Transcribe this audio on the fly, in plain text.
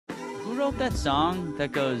wrote that song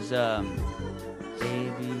that goes A, B, C,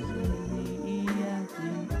 D, E, F,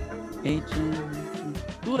 G, H, I, J?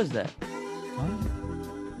 Who was that?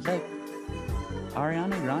 Is that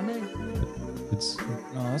Ariana Grande?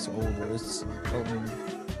 No, that's older. It's Elton.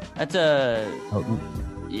 That's a Elton,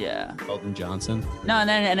 yeah. Elton Johnson. No, and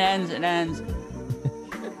then it ends.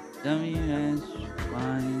 W S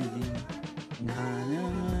Y Z.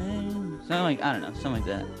 Something like, I don't know, something like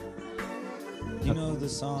that. You know the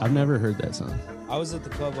song? I've never heard that song. I was at the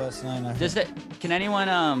club last night. And Does that? Can anyone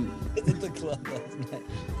I was at the club last night.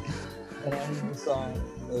 And I heard the song.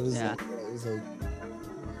 It was Yeah. like, it was like.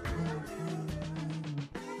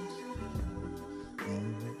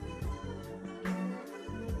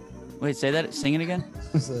 Wait, say that. Sing it again.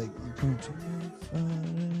 It's like.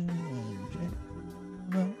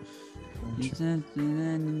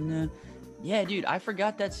 Yeah, dude, I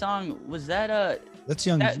forgot that song. Was that That's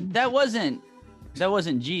Young. that wasn't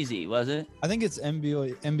Jeezy, was it? I think it's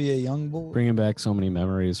NBA Youngboy. Bringing back so many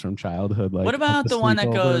memories from childhood. Like, What about the one that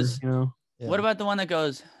sleepover, goes? You know? Yeah. What about the one that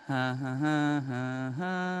goes? Ha ha ha ha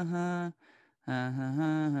ha ha ha ha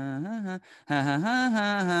ha ha ha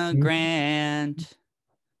ha ha Grant.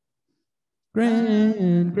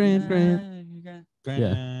 Grand.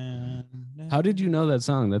 Yeah. How did you know that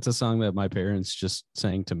song? That's a song that my parents just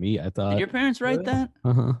sang to me. I thought. Did your parents write that?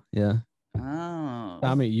 Yeah. Oh.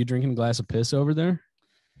 Tommy, you drinking a glass of piss over there?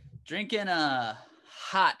 Drinking a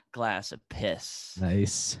hot glass of piss.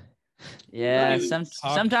 Nice. Yeah, Really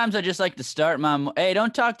sometimes I just like to start my. Hey,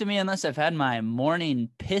 don't talk to me unless I've had my morning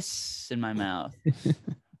piss in my mouth.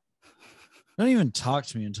 Don't even talk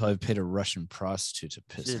to me until I've paid a Russian prostitute to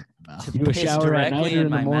piss in my mouth. You a Piss shower at directly night or in in the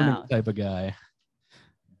my morning mouth. type of guy.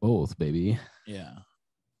 Both, baby. Yeah.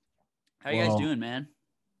 How you guys Well, doing, man?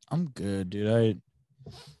 I'm good, dude.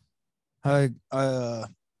 I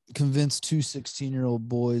convinced two 16-year-old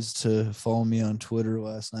boys to follow me on Twitter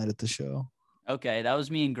last night at the show. Okay, that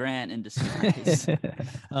was me and Grant in disguise.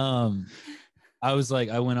 I was like,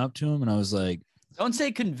 I went up to him and I was like, Don't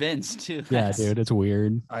say convinced too. Yeah, dude, it's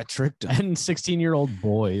weird. I tricked him. And 16-year-old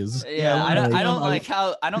boys. Yeah, I don't like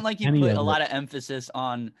how you Any put of a it. lot of emphasis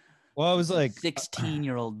on Well, I was like,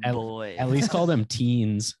 16-year-old At- boy. At least call them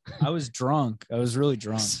teens. I was drunk. I was really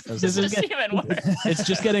drunk. I was, This is It's even worse. It's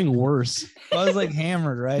just getting worse. I was like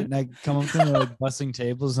hammered, right? And I come up to them like busting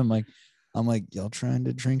tables. I'm like, y'all trying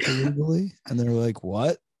to drink illegally? And they're like,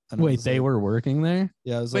 what? And I Wait, was they like, were working there?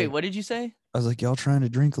 Yeah, I was Wait, like, what did you say? I was like, y'all trying to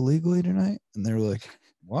drink illegally tonight? And they were like,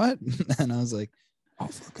 what? And I was like, oh,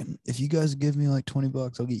 fucking, if you guys give me like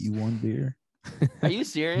 $20, I'll get you one beer. Are you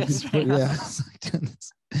serious? But yeah. I was like, doing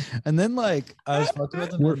this. And then like I was fucking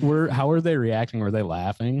with them. How were they reacting? Were they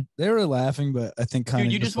laughing? They were laughing, but I think kind Dude,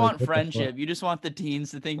 of you just like, want what the fuck? friendship. You just want the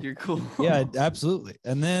teens to think you're cool. Yeah, absolutely.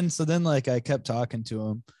 And then like I kept talking to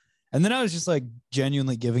them. And then I was just like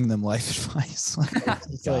genuinely giving them life advice.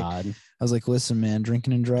 God. I was like, listen, man,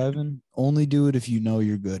 drinking and driving, only do it if you know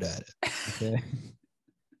you're good at it. Okay.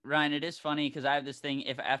 Ryan, it is funny because I have this thing.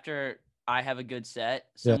 If after I have a good set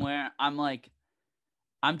Yeah. somewhere,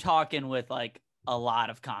 I'm talking with like a lot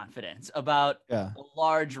of confidence about Yeah. a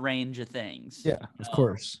large range of things. Yeah, of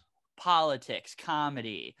course. Politics,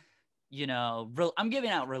 comedy, I'm giving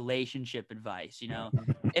out relationship advice.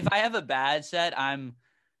 If I have a bad set, I'm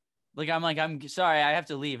sorry, I have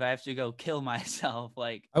to leave. I have to go kill myself.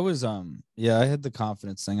 Like I was I had the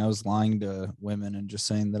confidence thing. I was lying to women and just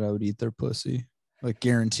saying that I would eat their pussy, like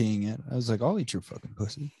guaranteeing it. I was like, I'll eat your fucking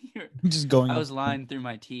pussy. Just going. I up- was lying through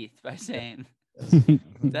my teeth by saying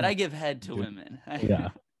that I give head to women. Yeah.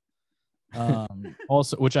 Um,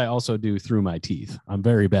 Also, which I also do through my teeth. I'm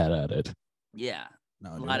very bad at it. Yeah,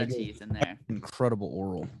 no, a dude, lot I of get teeth in there. incredible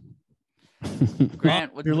oral.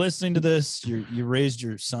 Grant, If you're listening to this, you raised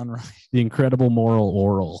your son right. The incredible moral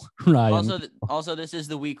oral, Ryan. Also, this is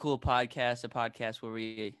the We Cool podcast, a podcast where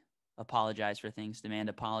we apologize for things, demand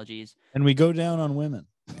apologies. And we go down on women.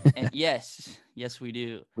 And yes, we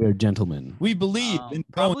do. We're gentlemen. We believe in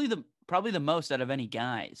Probably the most out of any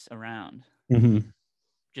guys around. Mhm.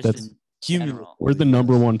 Just That's in cumulative. general. We're the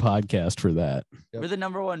number one podcast for that. We're the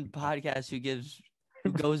number one podcast who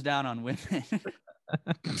goes down on women.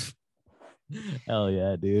 Hell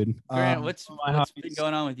yeah, dude. Grant, what's my been hobbies.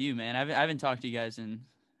 going on with you, man? I haven't talked to you guys in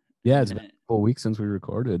Yeah, a it's been minute. a full week since we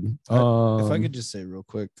recorded. If I could just say real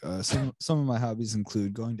quick, some of my hobbies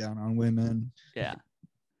include going down on women, Yeah.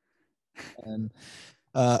 and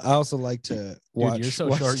I also like to watch. Dude, you're so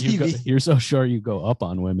watch short. TV. You're so short. You go up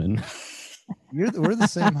on women. We're the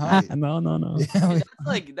same height. No. Yeah,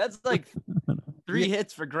 That's like 3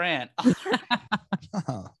 hits for Grant.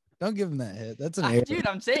 don't give him that hit. That's an error. Dude,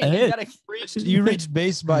 I'm saying Hey. you gotta You reached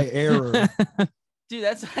base by error. Dude,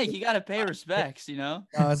 that's like, you gotta pay respects, you know?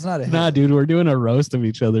 No, it's not a hit. Nah, dude, we're doing a roast of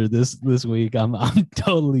each other this week. I'm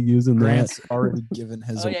totally using Grant's that. already given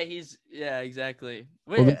his. Oh yeah, exactly.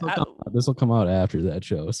 Well, Wait, this will come out after that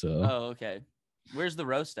show. So oh, okay. Where's the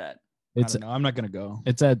roast at? I it's don't know. I'm not gonna go.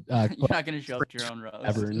 it's at You're not gonna show up to your own roast.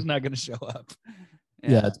 Tavern. He's not gonna show up.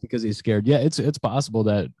 Yeah, it's because he's scared. Yeah, it's possible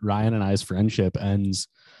that Ryan and I's friendship ends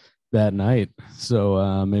that night.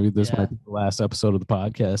 So maybe this might be the last episode of the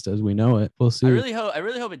podcast as we know it. We'll see. I really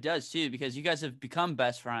hope it does too, because you guys have become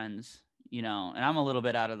best friends, you know, and I'm a little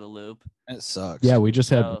bit out of the loop. It sucks. Yeah, we just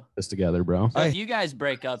had So- this together, bro. So if you guys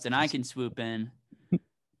break up, then I can swoop in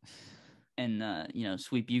and you know,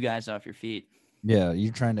 sweep you guys off your feet. Yeah,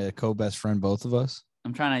 you're trying to co-best friend both of us.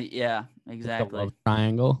 I'm trying to, yeah, The exactly. love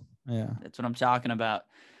triangle. Yeah. That's what I'm talking about.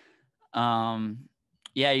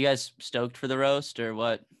 Yeah, you guys stoked for the roast or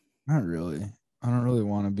what? Not really. I don't really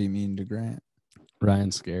want to be mean to Grant.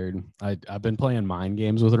 Ryan's scared. I've been playing mind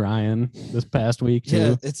games with Ryan this past week too.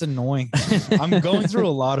 Yeah, it's annoying. I'm going through a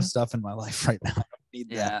lot of stuff in my life right now. I don't need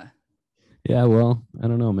that. Yeah. Yeah, well, I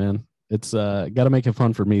don't know, man. It's got to make it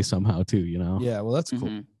fun for me somehow too, you know. Yeah, well, that's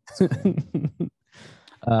cool. Mhm.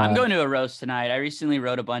 I'm going to a roast tonight. I recently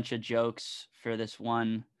wrote a bunch of jokes for this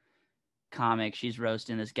one comic. She's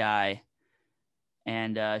roasting this guy,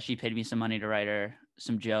 and she paid me some money to write her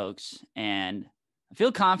some jokes, and I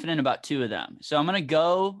feel confident about 2 of them. So I'm going to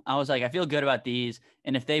go. I was like, I feel good about these,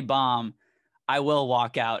 and if they bomb, I will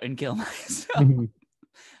walk out and kill myself.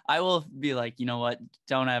 I will be like, you know what?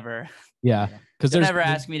 Don't ever because don't ever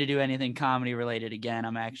ask me to do anything comedy related again.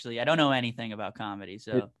 I don't know anything about comedy.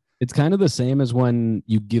 So it's kind of the same as when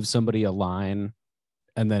you give somebody a line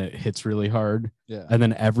and then it hits really hard. Yeah. And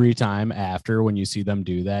then every time after, when you see them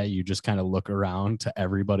do that, you just kind of look around to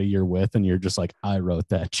everybody you're with and you're just like, I wrote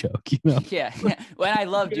that joke, you know? yeah. Well, I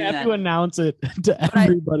love You doing have that. to announce it to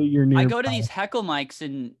everybody you're near. I go to these heckle mics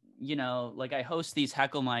and, you know, like I host these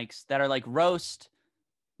heckle mics that are like roast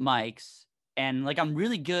mics. And like, I'm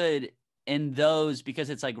really good in those because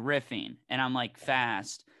it's like riffing and I'm like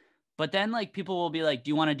fast. But then like people will be like, do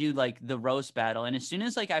you want to do like the roast battle? And as soon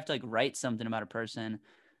as like I have to like write something about a person,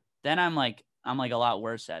 then I'm like a lot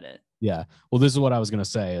worse at it. Yeah. Well, this is what I was going to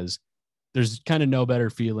say is there's kind of no better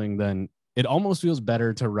feeling than it almost feels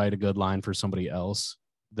better to write a good line for somebody else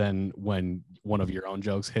than when one of your own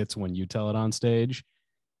jokes hits when you tell it on stage.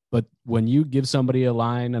 But when you give somebody a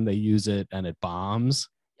line and they use it and it bombs,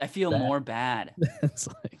 I feel more bad. it's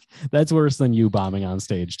like that's worse than you bombing on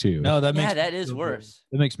stage too. No, that makes that is worse.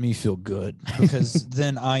 That makes me feel good because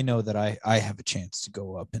then I know that I have a chance to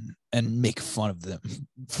go up and make fun of them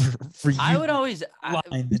for you. I would always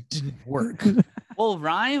line that didn't work. well,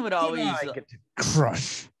 Ryan would always I get to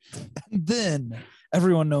crush. And then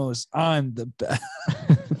everyone knows I'm the best.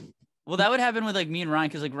 well, that would happen with like me and Ryan,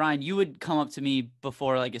 because like Ryan, you would come up to me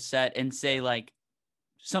before like a set and say like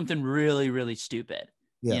something really, really stupid.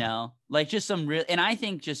 Yeah. You know, like just some real, and I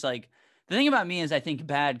think just like the thing about me is I think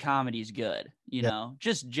bad comedy is good, you know,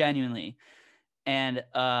 just genuinely. And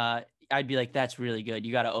I'd be like, that's really good.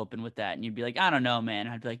 You got to open with that. And you'd be like, I don't know, man.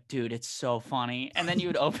 I'd be like, dude, it's so funny. And then you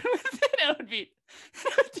would open with it and it would be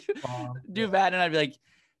do bad. And I'd be like,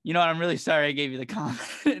 you know what? I'm really sorry I gave you the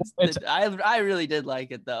confidence. I really did like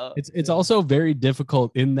it though. It's also very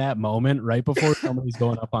difficult in that moment, right before somebody's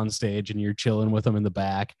going up on stage and you're chilling with them in the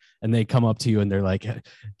back and they come up to you and they're like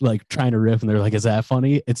trying to riff and they're like, is that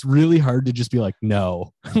funny? It's really hard to just be like,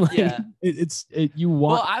 no. Like, yeah. You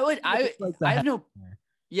want. Well,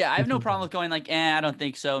 I have no problem with going like, I don't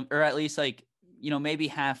think so. Or at least like, you know, maybe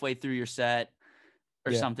halfway through your set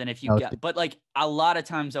or something if you get, but like a lot of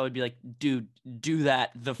times I would be like, dude, do that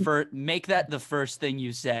make that the first thing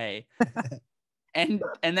you say. and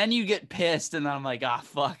then you get pissed and then I'm like,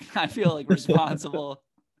 fuck, I feel like responsible.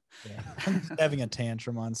 I'm just having a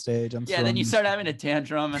tantrum on stage. Then you start having a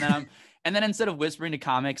tantrum and then instead of whispering to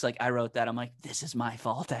comics, like I wrote that, I'm like, this is my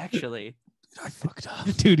fault actually. I fucked up.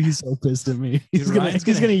 Dude, he's so pissed at me. He's Ryan's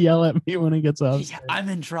gonna yell at me when he gets up. Yeah, I'm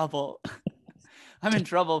in trouble. I'm in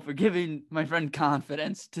trouble for giving my friend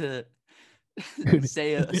confidence to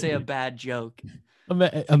say a bad joke.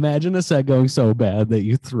 Imagine a set going so bad that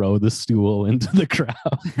you throw the stool into the crowd.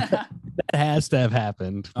 That has to have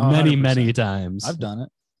happened many, 100%. many times. I've done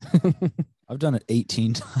it. I've done it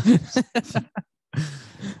 18 times.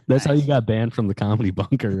 That's how you got banned from the comedy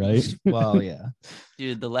bunker, right? Well, yeah.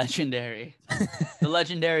 Dude, the legendary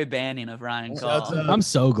banning of Ryan Shouts Call. out. I'm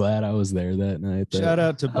so glad I was there that night. Shout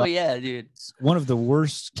out to Oh yeah, dude. one of the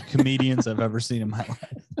worst comedians I've ever seen in my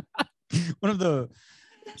life. One of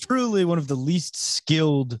the least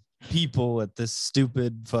skilled people at this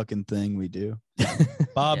stupid fucking thing we do.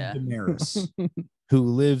 Bob Yeah. Damaris. who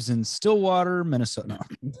lives in Stillwater, Minnesota.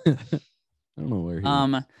 I don't know where he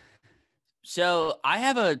is. So I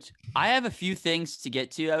have a few things to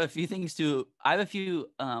get to. I have a few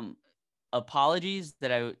apologies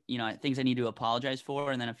that things I need to apologize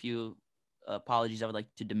for, and then a few apologies I would like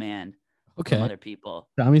to demand from other people.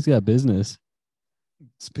 Tommy's got business.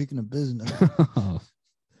 Speaking of business.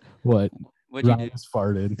 What? What'd you do? Ryan's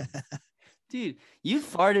farted. Dude, you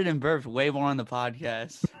farted and burped way more on the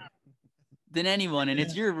podcast than anyone, and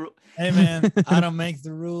it's your. Hey man, I don't make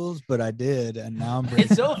the rules, but I did, and now I'm.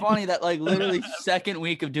 It's so funny that like literally second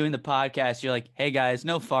week of doing the podcast, you're like, "Hey guys,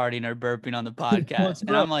 no farting or burping on the podcast,"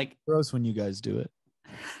 and I'm like, "Gross when you guys do it."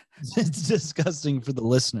 It's disgusting for the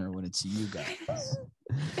listener when it's you guys.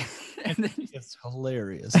 And then, it's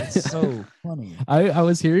hilarious. It's so funny. I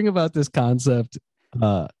was hearing about this concept.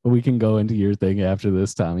 We can go into your thing after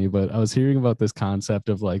this, Tommy, but I was hearing about this concept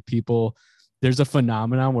of like people. There's a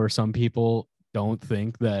phenomenon where some people don't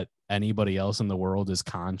think that anybody else in the world is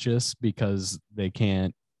conscious because they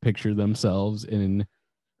can't picture themselves in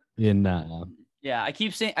yeah, I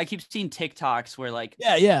keep seeing TikToks where like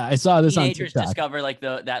yeah I saw this on teenagers TikTok. discover like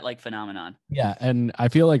that like phenomenon. Yeah, and I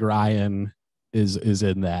feel like Ryan is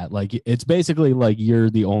in that. Like it's basically like you're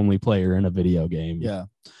the only player in a video game. Yeah.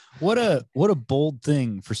 What a bold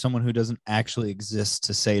thing for someone who doesn't actually exist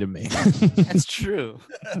to say to me. That's true.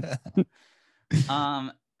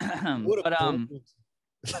 I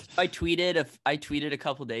tweeted a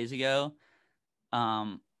couple days ago.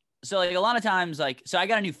 So like a lot of times, like, so I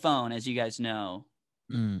got a new phone, as you guys know,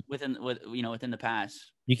 within the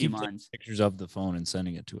past few months. Pictures of the phone and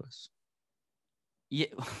sending it to us. Yeah.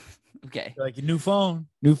 Okay. Like a new phone.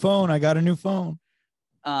 I got a new phone.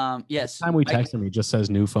 Yes. The time we text him, he just says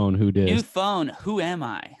new phone. Who did? New phone. Who am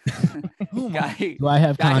I? Guy, do I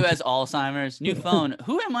have guy who has Alzheimer's. New phone.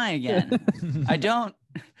 Who am I again? I don't.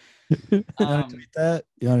 You want to tweet that?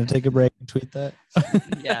 You want to take a break and tweet that?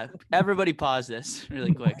 Yeah. Everybody pause this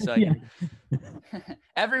really quick. So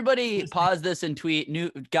everybody pause this and tweet new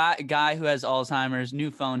guy who has Alzheimer's.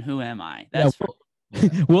 New phone. Who am I? That's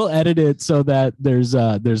we'll edit it so that there's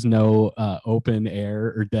no open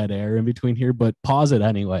air or dead air in between here, but pause it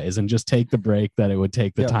anyways and just take the break that it would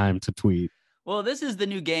take the time to tweet. Well, this is the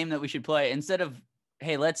new game that we should play. Instead of,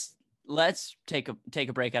 hey, let's take a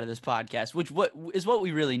break out of this podcast, which what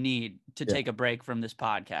we really need to take a break from this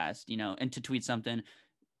podcast, and to tweet something.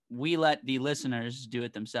 We let the listeners do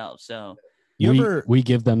it themselves. So we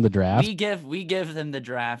give them the draft. We give them the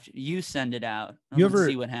draft. You send it out. Let's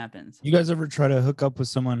see what happens. You guys ever try to hook up with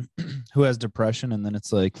someone who has depression and then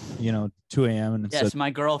it's like 2 a.m. and yes,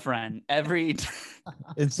 my girlfriend every day.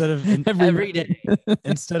 Instead of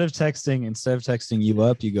texting you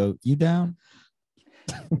up, you go, you down?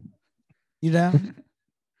 You down?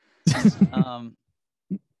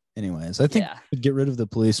 Anyways, I think we could get rid of the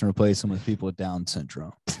police and replace them with people with Down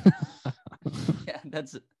syndrome. Yeah,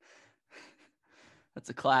 that's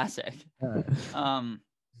a classic.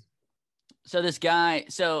 So this guy,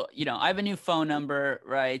 I have a new phone number,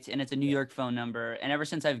 right? And it's a New York phone number. And ever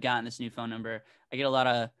since I've gotten this new phone number, I get a lot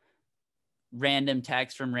of random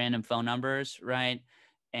texts from random phone numbers, right?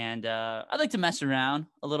 And I like to mess around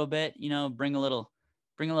a little bit, bring a little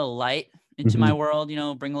light into my world,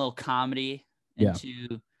 bring a little comedy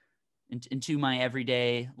into my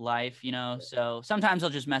everyday life, So sometimes I'll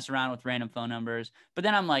just mess around with random phone numbers, but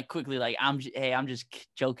then I'm like quickly like, I'm just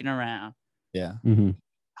joking around. Yeah. Mm-hmm.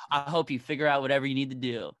 I hope you figure out whatever you need to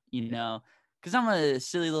do, because I'm a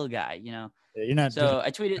silly little guy, Yeah, you're not. So I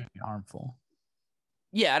tweeted harmful.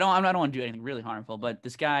 Yeah, I don't want to do anything really harmful, but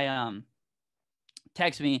this guy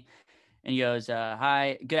texts me and he goes,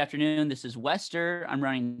 hi, good afternoon. This is Wester. I'm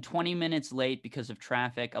running 20 minutes late because of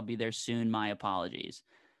traffic. I'll be there soon. My apologies.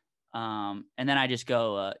 And then I just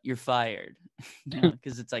go, you're fired,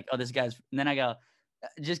 because it's like, oh, this guy's, and then I go,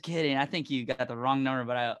 just kidding. I think you got the wrong number,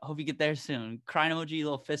 but I hope you get there soon. Crying emoji,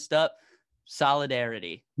 little fist up,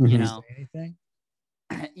 solidarity, Anything?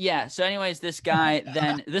 Yeah. So anyways, this guy,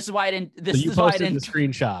 then this is why I didn't, the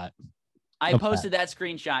screenshot. I posted that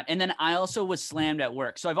screenshot, and then I also was slammed at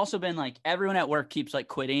work. So I've also been like, everyone at work keeps like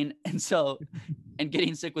quitting and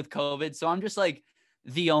getting sick with COVID. So I'm just like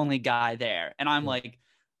the only guy there. And I'm like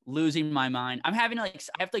losing my mind. I'm having to I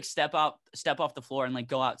have to step off the floor and like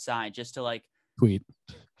go outside just to like tweet.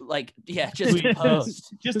 Just to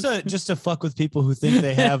post. just to fuck with people who think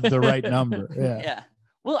they have the right number. Yeah.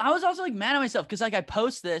 Well, I was also like mad at myself because like I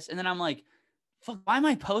post this and then I'm like, fuck, why am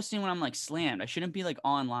I posting when I'm like slammed? I shouldn't be like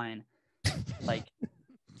online. Like,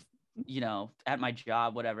 at my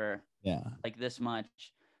job, whatever. Yeah. Like this much.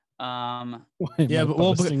 When I'm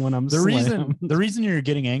the reason you're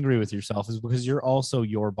getting angry with yourself is because you're also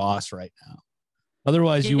your boss right now.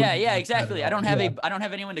 Otherwise, you yeah, exactly. I don't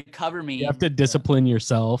have anyone to cover me. You have to discipline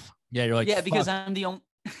yourself. Yeah, you're like, yeah, because fuck. I'm the only.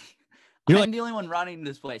 You're I'm like, the only one running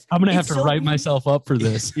this place. I'm gonna have It's to so write weird. myself up for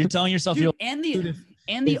this. You're telling yourself, Dude, you're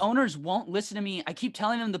and the owners won't listen to me. I keep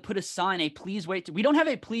telling them to put a sign, we don't have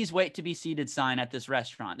a please wait to be seated sign at this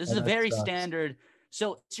restaurant. This is a very standard.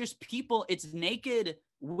 So it's just people, it's naked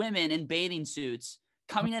women in bathing suits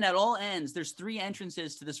coming in at all ends. There's 3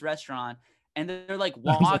 entrances to this restaurant, and they're like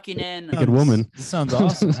walking in. Good woman. This sounds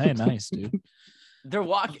awesome. Hey, nice, dude. They're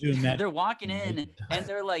walking in, and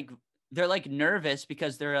they're like nervous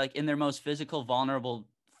because they're like in their most physical, vulnerable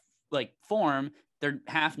like form. They're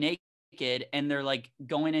half naked and they're like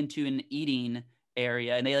going into an eating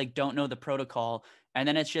area, and they like don't know the protocol. And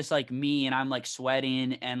then it's just like me, and I'm like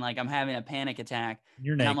sweating, and like I'm having a panic attack.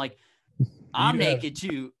 You're and naked. I'm like, I'm naked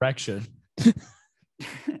too. Erection.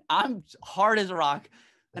 I'm hard as a rock.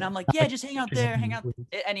 And I'm like, yeah, just hang out there, hang out.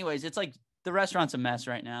 Anyways, it's like the restaurant's a mess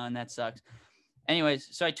right now, and that sucks. Anyways,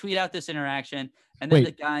 so I tweet out this interaction, and then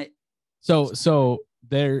the guy. So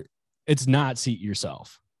there, it's not seat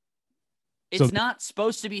yourself. It's not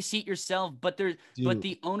supposed to be seat yourself, but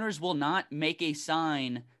the owners will not make a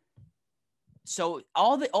sign. So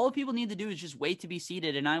all the people need to do is just wait to be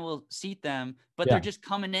seated, and I will seat them. But they're just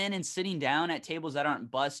coming in and sitting down at tables that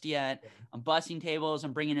aren't bussed yet. I'm bussing tables.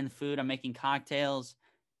 I'm bringing in the food. I'm making cocktails.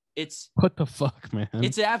 It's what the fuck, man.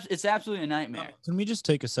 It's absolutely a nightmare. Can we just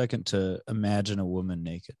take a second to imagine a woman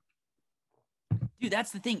naked? Dude,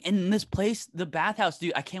 that's the thing. In this place, the bathhouse,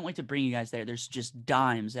 dude, I can't wait to bring you guys there. There's just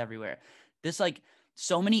dimes everywhere. This like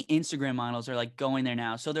so many Instagram models are like going there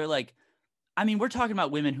now. So they're like, I mean, we're talking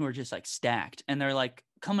about women who are just like stacked, and they're like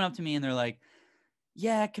coming up to me and they're like,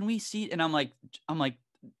 yeah, can we seat? And I'm like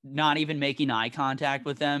not even making eye contact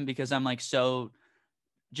with them because I'm like so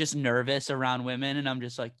just nervous around women. And I'm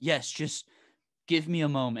just like, yes, just give me a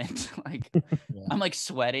moment. Like I'm like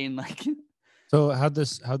sweating. Like, so how'd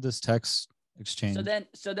this text exchange?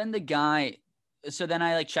 So then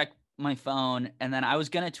I like check my phone, and then I was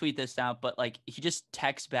going to tweet this out, but like he just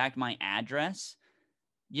texts back my address,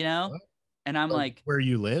 you know? What? And I'm like, where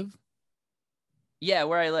you live? Yeah,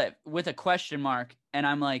 where I live, with a question mark. And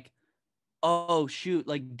I'm like, oh shoot,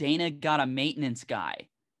 like Dana got a maintenance guy.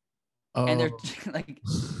 Oh. And they're like,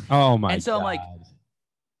 oh my and so God. I'm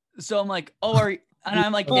like, oh, and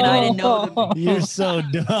I'm like, and I didn't know. You're so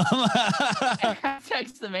dumb. I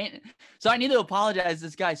text the maintenance. So I need to apologize to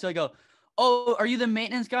this guy. So I go, oh, are you the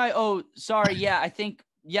maintenance guy? Oh, sorry. Yeah,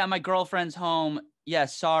 my girlfriend's home. Yeah,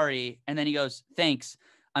 sorry. And then he goes, thanks.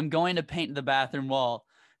 I'm going to paint the bathroom wall.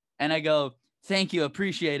 And I go, thank you.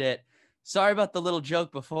 Appreciate it. Sorry about the little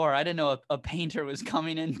joke before. I didn't know a painter was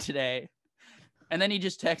coming in today. And then he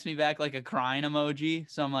just texts me back like a crying emoji.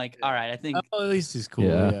 So I'm like, all right, I think. Oh, at least he's cool.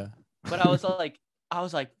 Yeah. But I was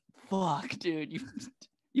like, fuck, dude,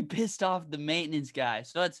 you pissed off the maintenance guy.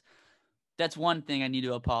 So that's one thing I need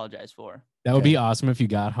to apologize for. That would be awesome if you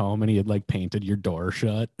got home and he had like painted your door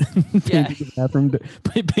shut. Yeah.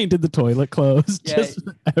 painted the toilet closed. Yeah. Just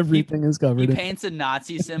everything is covered. He paints a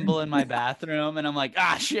Nazi symbol in my bathroom, and I'm like,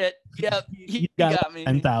 shit. Yep. You got me.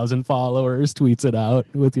 10,000 followers, tweets it out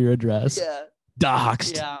with your address. Yeah.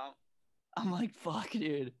 Doxed. Yeah. I'm like, fuck,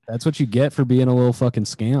 dude. That's what you get for being a little fucking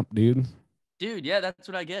scamp, dude. Dude, yeah, that's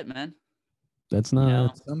what I get, man. That's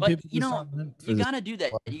not. You know? But you gotta do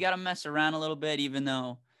that. You gotta mess around a little bit, even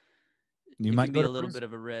though you might be a little bit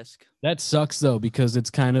of a risk. That sucks though, because it's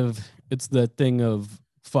the thing of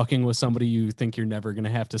fucking with somebody you think you're never gonna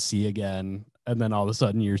have to see again, and then all of a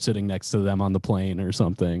sudden you're sitting next to them on the plane or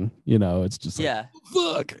something. You know, it's just like,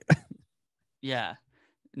 fuck. Yeah.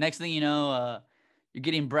 Next thing you know, you're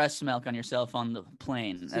getting breast milk on yourself on the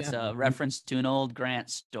plane. That's a reference to an old Grant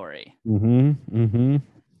story.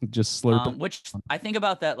 Just slurp. Which I think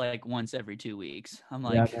about that like once every 2 weeks. I'm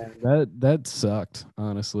like, that sucked,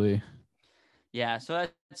 honestly. Yeah, so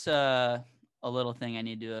that's a little thing I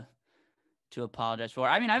need to apologize for.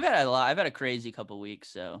 I mean, I've had a crazy couple weeks,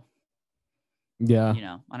 so yeah. You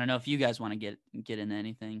know, I don't know if you guys want to get into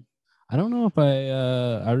anything. I don't know if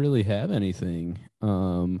I really have anything.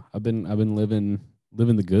 I've been living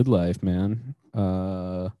the good life, man.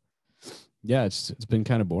 Yeah, it's been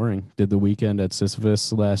kind of boring. Did the weekend at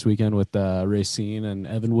Sisyphus last weekend with Racine and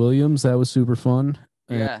Evan Williams. That was super fun.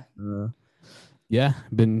 Yeah. Yeah,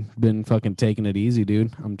 been fucking taking it easy,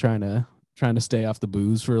 dude. I'm trying to stay off the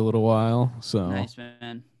booze for a little while. So nice,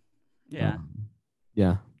 man. Yeah.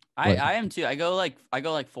 Yeah. I am too. I go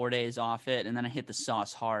like 4 days off it, and then I hit the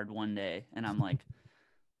sauce hard one day, and I'm like,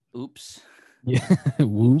 oops. Yeah.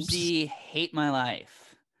 Whoops. Oopsie, hate my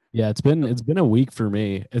life. Yeah, it's been a week for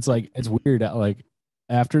me. It's like, it's weird. Like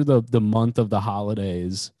after the month of the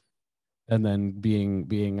holidays, and then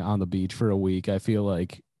being on the beach for a week, I feel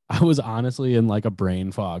like I was honestly in like a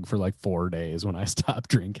brain fog for like 4 days when I stopped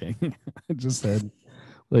drinking. I just had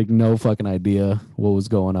like no fucking idea what was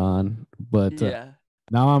going on. But Yeah.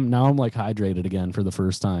 now I'm like hydrated again for the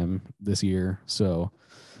first time this year. So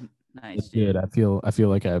Nice, it's dude. good. I feel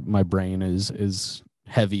like my brain is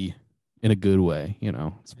heavy in a good way. You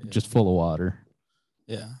know, it's just full of water.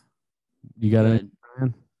 Yeah. You got Good.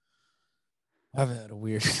 any? I've had a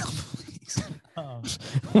weird couple weeks. Oh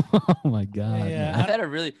my god! Yeah. I've had a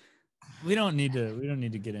really. We don't need to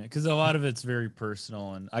get in it because a lot of it's very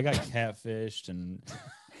personal, and I got catfished and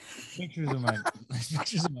pictures of my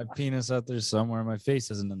penis out there somewhere. My face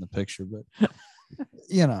isn't in the picture, but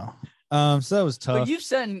you know, so that was tough. But you've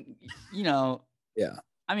sent, you know. Yeah.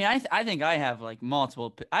 I mean, I think I have like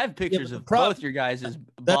multiple. I have pictures of problem- both your guys'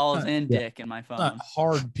 balls and dick in my phone. Not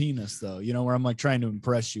hard penis though, you know, where I'm like trying to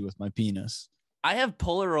impress you with my penis. I have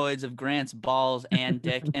Polaroids of Grant's balls and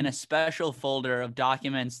dick in a special folder of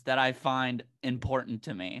documents that I find important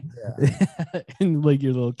to me. And like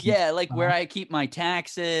your little Yeah, like where I keep my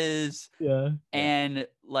taxes. Yeah. And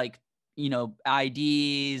like, you know,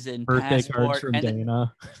 IDs and Birthday passport cards from and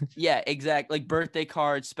Dana. yeah, exactly. Like birthday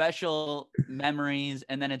cards, special memories,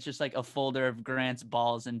 and then it's just like a folder of Grant's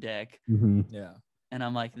balls and dick. Mm-hmm. Yeah. And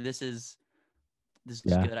I'm like, this is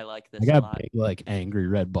Yeah. good. I like this I a got lot. big, like angry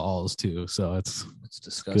red balls too, so it's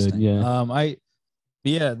disgusting. good.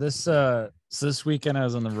 Yeah. This weekend I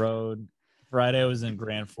was on the road. Friday I was in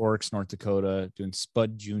Grand Forks, North Dakota, doing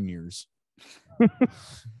Spud Juniors. Is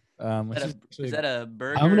that a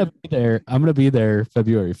burger? I'm gonna be there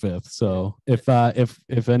February 5th. So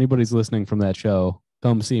if anybody's listening from that show,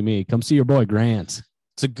 come see me. Come see your boy Grant.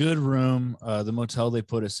 It's a good room. The motel they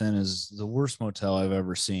put us in is the worst motel I've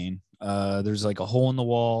ever seen. There's like a hole in the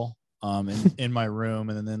wall in my room,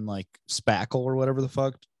 and then like spackle or whatever the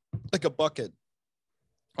fuck, like a bucket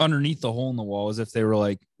underneath the hole in the wall, as if they were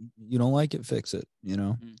like, you don't like it, fix it, you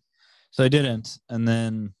know. So I didn't, and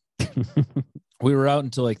then we were out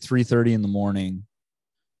until like 3:30 in the morning,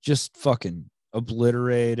 just fucking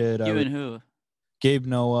obliterated. You and who? Gabe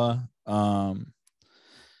Noah.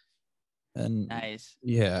 And nice.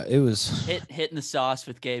 Yeah, it was hitting the sauce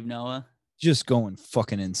with Gabe Noah. Just going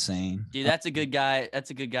fucking insane. Dude, that's a good guy. That's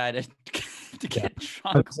a good guy to get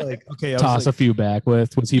drunk. Like, okay, toss a few back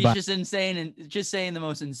with. Was he He's just insane and just saying the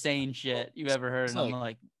most insane shit you've ever heard. And I'm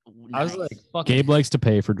like, nice. I was like, fucking, Gabe likes to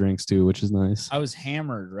pay for drinks too, which is nice. I was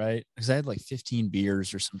hammered, right? Because I had like 15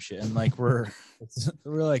 beers or some shit, and like we're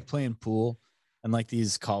like playing pool, and like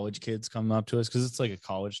these college kids come up to us because it's like a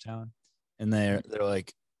college town, and they're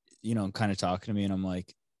like, you know, kind of talking to me, and I'm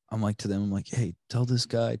like to them, I'm like, hey, tell this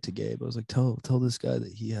guy to Gabe. I was like, tell this guy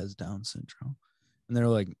that he has Down syndrome. And they're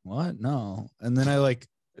like, what? No. And then I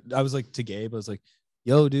was like to Gabe, I was like,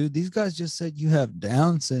 yo, dude, these guys just said you have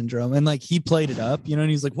Down syndrome. And like, he played it up, you know,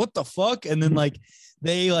 and he's like, what the fuck? And then like,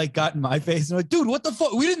 they like got in my face and like, dude, what the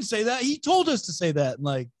fuck? We didn't say that. He told us to say that. And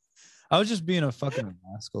like, I was just being a fucking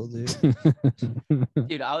rascal, dude.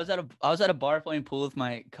 Dude, I was at a bar playing pool with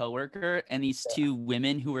my coworker, and these two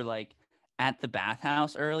women who were like at the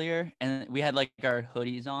bathhouse earlier, and we had like our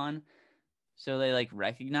hoodies on, so they like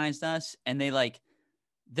recognized us, and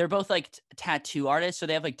they're both like tattoo artists, so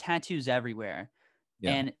they have like tattoos everywhere.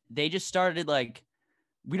 Yeah. And they just started like,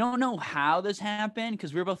 we don't know how this happened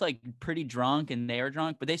because we were both like pretty drunk and they were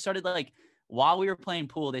drunk, but they started like, while we were playing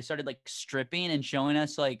pool, they started like stripping and showing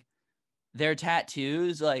us like their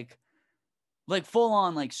tattoos, like full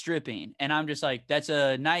on like stripping. And I'm just like, that's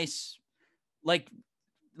a nice, like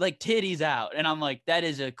titties out. And I'm like, that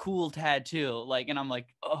is a cool tattoo. Like, and I'm like,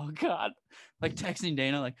 oh God, like texting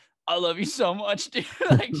Dana, like, I love you so much, dude.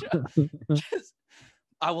 Like, just,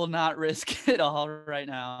 I will not risk it all right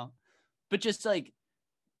now. But just like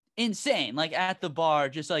insane, like at the bar,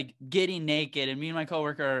 just like getting naked. And me and my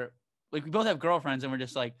coworker, like, we both have girlfriends, and we're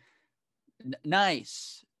just like,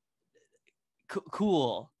 nice,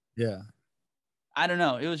 cool. Yeah. I don't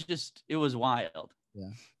know. It was wild.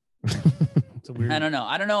 Yeah. It's a weird. I don't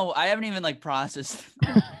know. I haven't even like processed.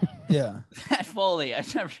 Yeah. That fully. I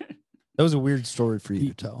never. That was a weird story for you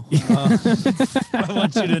to tell. I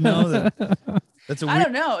want you to know that. That's a weird. I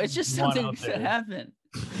don't know. It's just something that happened.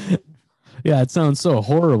 Yeah, it sounds so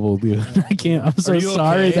horrible, dude. I can't. I'm so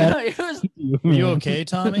sorry okay? that. Are you okay,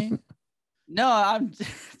 Tommy? No,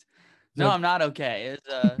 I'm not okay. It's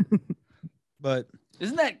But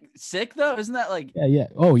isn't that sick though? Isn't that like? Yeah.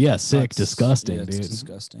 Oh yeah, sick, disgusting, yeah, dude.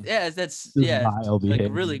 Disgusting. Yeah, that's like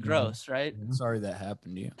really gross, right? Sorry that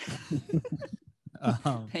happened to you.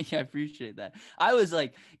 Hey, I appreciate that. I was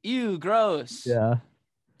like, ew, gross. Yeah.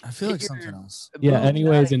 I feel like Hit something your else. Yeah. boobs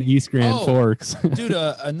Anyways, out in East Grand Oh. Forks. Dude,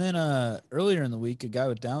 and then earlier in the week, a guy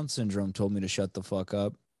with Down syndrome told me to shut the fuck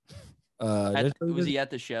up. was he at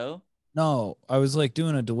the show? No, I was like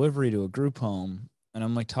doing a delivery to a group home, and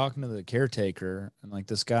I'm like talking to the caretaker, and like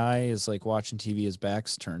this guy is like watching TV, his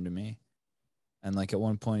back's turned to me, and like at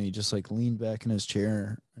one point he just like leaned back in his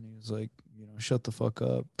chair, and he was like, shut the fuck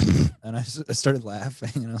up, and I started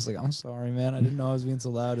laughing, and I was like, I'm sorry, man, I didn't know I was being so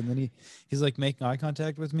loud, and then he's like making eye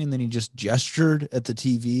contact with me, and then he just gestured at the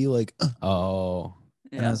TV like, Oh,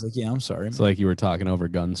 and I was like, yeah, I'm sorry, it's man. like you were talking over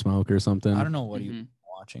Gunsmoke or something. I don't know what he was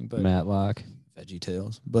watching, but Matlock. Veggie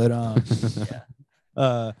Tales, but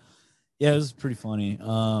yeah, it was pretty funny.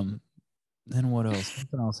 Then what else?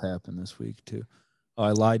 Something else happened this week too. Oh,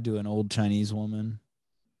 I lied to an old Chinese woman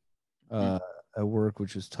at work,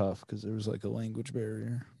 which was tough because there was like a language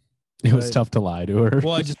barrier. It was tough to lie to her.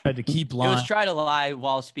 Well, I just had to keep It lying. was try to lie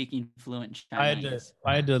while speaking fluent Chinese.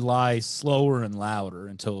 I had to lie slower and louder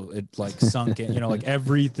until it like sunk in. Like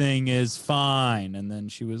everything is fine, and then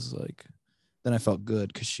she was like, then I felt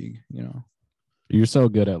good because she, You're so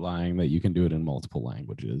good at lying that you can do it in multiple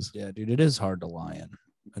languages. Yeah, dude, it is hard to lie in.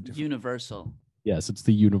 Universal. Yes, it's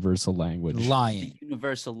the universal language. Lying. The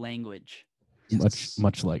universal language. Yes.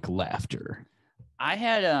 Much like laughter. I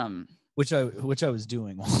had which I was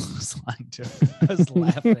doing while I was lying to her. I was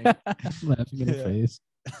laughing. Laughing in her face.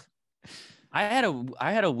 I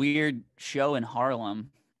had a weird show in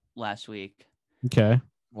Harlem last week. Okay.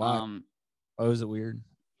 Wow. Why was it weird?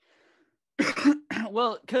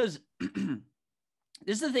 Well, because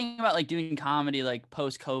this is the thing about like doing comedy like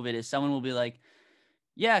post-COVID is someone will be like,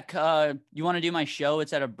 yeah, you want to do my show?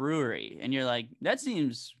 It's at a brewery. And you're like, that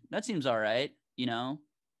seems all right.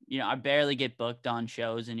 I barely get booked on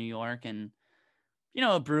shows in New York, and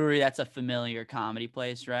a brewery, that's a familiar comedy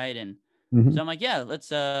place, right? And so I'm like, yeah, let's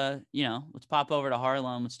pop over to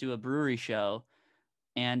Harlem, let's do a brewery show.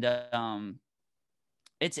 And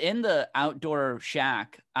it's in the outdoor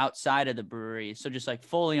shack outside of the brewery, so just like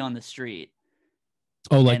fully on the street.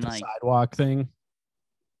 Oh, like the sidewalk thing?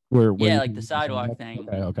 Where like the sidewalk thing.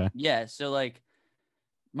 Okay. Yeah, so like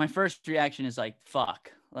my first reaction is like,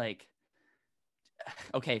 fuck, like,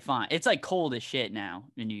 okay, fine. It's like cold as shit now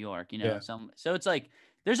in New York, Yeah. So it's like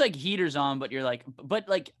there's like heaters on, but you're like, but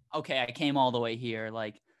like, okay, I came all the way here,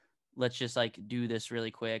 like, let's just like do this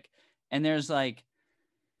really quick. And there's like,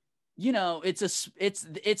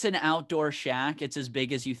 it's an outdoor shack. It's as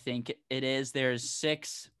big as you think it is. There's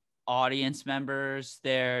 6 audience members.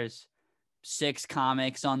 There's 6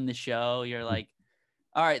 comics on the show. You're like,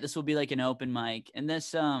 all right, this will be like an open mic. And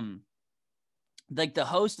this, like the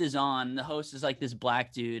host is like this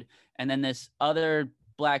black dude. And then this other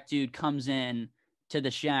black dude comes in to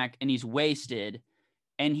the shack and he's wasted.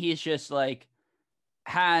 And he's just like,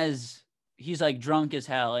 he's like drunk as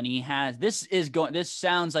hell. And this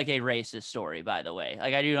sounds like a racist story, by the way.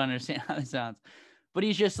 Like I do understand how this sounds, but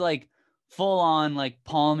he's just like full on like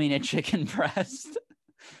palming a chicken breast,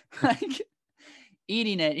 like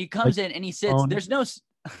eating it. He comes in and he sits. There's no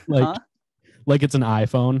like, like it's an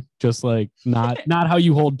iPhone, just like not how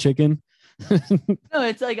you hold chicken. No,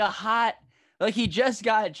 it's like a hot, like he just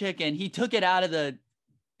got chicken. He took it out of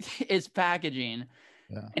its packaging.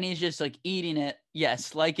 Yeah. And he's just like eating it.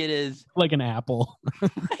 Yes, like it is. Like an apple.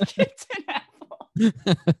 Like it's an apple. And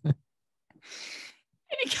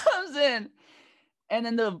he comes in. And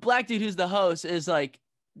then the black dude who's the host is like,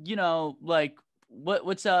 like,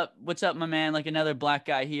 what's up? What's up, my man? Like another black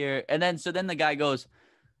guy here. And then the guy goes,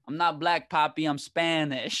 I'm not black, Poppy. I'm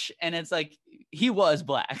Spanish. And it's like, he was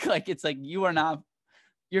black. Like, it's like, you are not.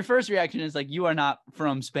 Your first reaction is like, you are not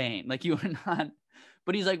from Spain. Like, you are not.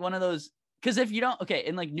 But he's like one of those. Because if you don't, okay,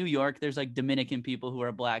 in like New York, there's like Dominican people who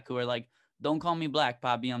are black who are like, don't call me black,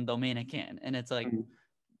 Poppy, I'm Dominican. And it's like,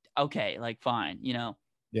 okay, like fine,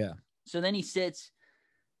 Yeah. So then he sits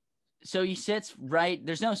right,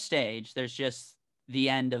 there's no stage, there's just the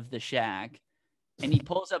end of the shack. And he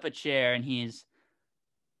pulls up a chair and he's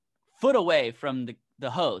foot away from the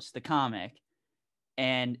host, the comic.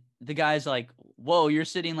 And the guy's like, whoa, you're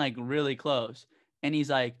sitting like really close. And he's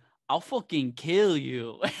like, I'll fucking kill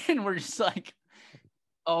you. And we're just like,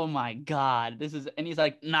 oh my God, and he's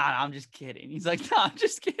like, nah, I'm just kidding. He's like, nah, I'm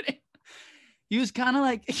just kidding. He was kind of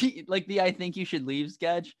like the I think you should leave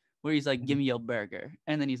sketch where he's like, give me your burger.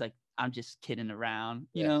 And then he's like, I'm just kidding around.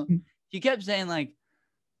 He kept saying like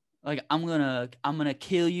I'm gonna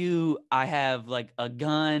kill you. I have like a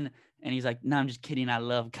gun. And he's like, no, I'm just kidding. I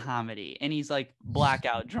love comedy. And he's like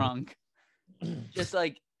blackout drunk, just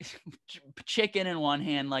like chicken in one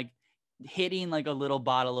hand, like hitting like a little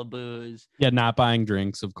bottle of booze. Yeah, not buying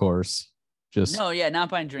drinks, of course. Not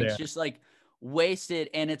buying drinks. Yeah. Just like wasted,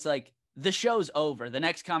 and it's like the show's over. The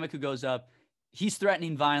next comic who goes up, he's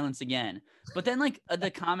threatening violence again. But then like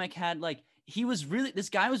the comic had like this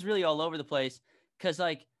guy was really all over the place because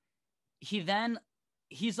like he's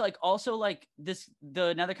like also like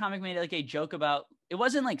another comic made like a joke about, it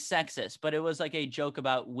wasn't like sexist, but it was like a joke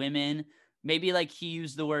about women. Maybe like he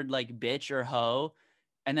used the word like bitch or hoe,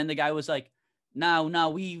 and then the guy was like, no,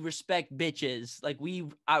 we respect bitches. Like we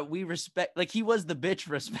respect, like he was the bitch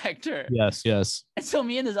respecter. Yes. And so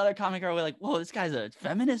me and this other comic are like, whoa, this guy's a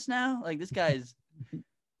feminist now? Like this guy's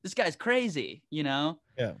crazy, you know?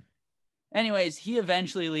 Yeah. Anyways, he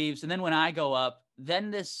eventually leaves. And then when I go up,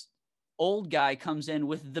 then this old guy comes in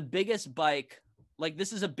with the biggest bike. Like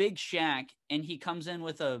this is a big shack. And he comes in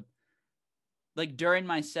with like during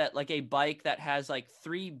my set, like a bike that has like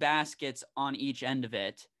 3 baskets on each end of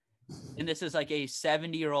it. And this is like a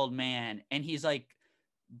 70-year-old man. And he's like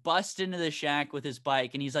bust into the shack with his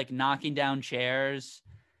bike. And he's like knocking down chairs.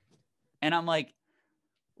 And I'm like,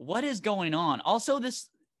 what is going on? Also,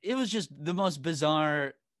 it was just the most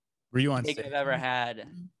bizarre Were you on gig stage? I've ever had.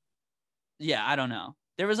 Yeah, I don't know.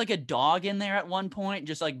 There was like a dog in there at one point,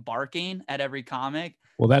 just like barking at every comic.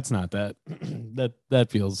 Well, that's not that. that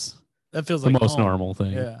feels That feels the like most home. normal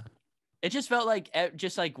thing. Yeah. It just felt like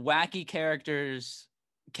just like wacky characters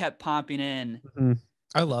kept popping in. Mhm.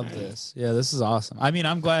 I love this. Yeah, this is awesome. I mean,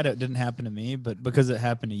 I'm glad it didn't happen to me, but because it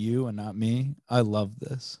happened to you and not me, I love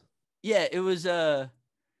this. Yeah, it was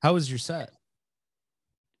How was your set?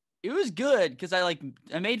 it was good because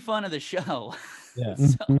I made fun of the show. Yeah.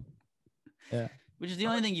 So, Yeah. which is the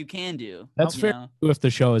only thing you can do. That's you fair know? if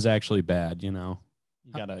the show is actually bad, you know.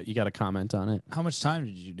 You gotta comment on it. How much time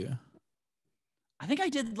did you do? I think I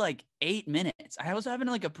did like 8 minutes. I was having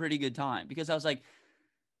like a pretty good time because I was like,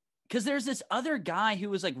 because there's this other guy who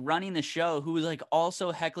was like running the show who was like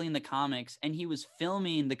also heckling the comics, and he was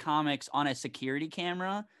filming the comics on a security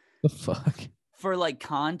camera The fuck? for like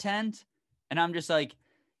content. And I'm just like,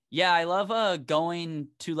 yeah, I love going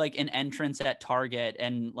to like an entrance at Target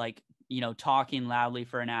and like, you know, talking loudly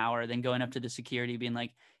for an hour, then going up to the security being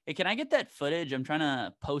like, hey, can I get that footage? I'm trying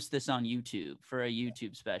to post this on YouTube for a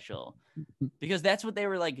YouTube special. Because that's what they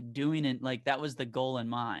were like doing, and like that was the goal in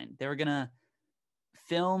mind. They were gonna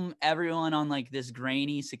film everyone on like this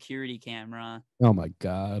grainy security camera. Oh my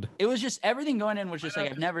god. It was just everything going in was just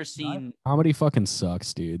like I've never seen. Comedy fucking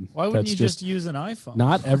sucks, dude. Why wouldn't That's you just use an iPhone?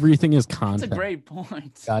 Not everything is That's content. a great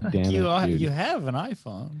point. God damn it, dude. You have an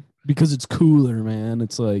iPhone. Because it's cooler, man.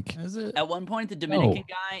 It's like, Is it? At one point, the Dominican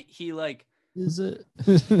guy, he like Is it?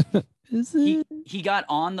 is it? he got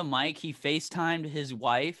on the mic. He FaceTimed his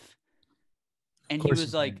wife, and he course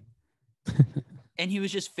was he like, and he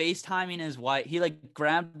was just FaceTiming his wife. He like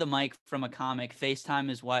grabbed the mic from a comic, FaceTime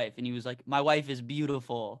his wife, and he was like, "My wife is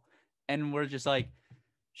beautiful," and we're just like,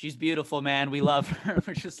 "She's beautiful, man. We love her."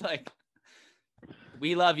 We're just like,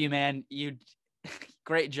 "We love you, man. You,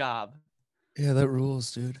 great job." Yeah, that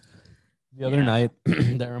rules, dude. The other night,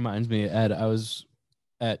 that reminds me, Ed, I was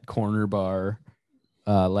at Corner Bar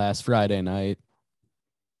last Friday night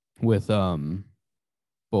with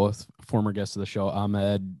both former guests of the show,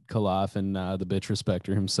 Ahmed Khalaf and the bitch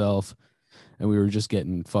respecter himself, and we were just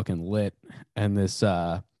getting fucking lit. And this,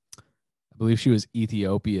 I believe she was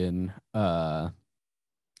Ethiopian, we'll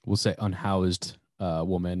say unhoused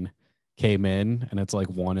woman, came in, and it's like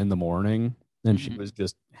 1 a.m, and she was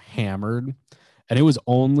just hammered. And it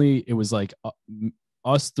was like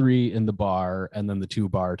us 3 in the bar and then the 2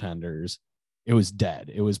 bartenders. It was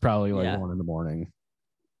dead. It was probably like 1 a.m.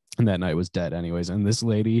 And that night was dead anyways. And this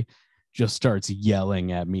lady just starts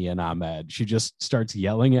yelling at me and Ahmed. She just starts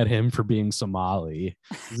yelling at him for being Somali.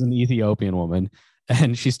 She's an Ethiopian woman.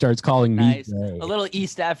 And she starts calling me gay. A little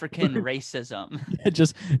East African racism.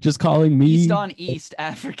 just calling me East on East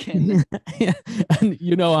African. And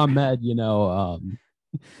you know, Ahmed, you know,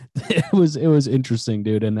 it was interesting,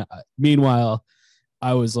 dude. And meanwhile,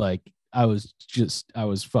 I was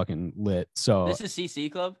fucking lit. So This is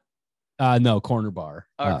CC Club? No, Corner Bar.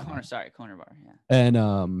 Corner Bar. Yeah. And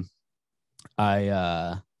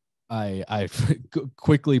I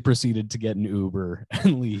quickly proceeded to get an Uber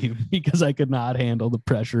and leave because I could not handle the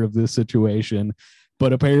pressure of this situation.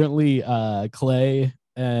 But apparently, Clay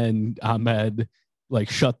and Ahmed like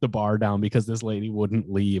shut the bar down because this lady wouldn't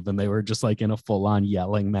leave, and they were just like in a full-on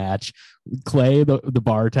yelling match. Clay, the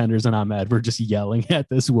bartenders, and Ahmed were just yelling at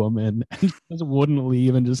this woman and she just wouldn't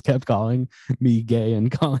leave and just kept calling me gay and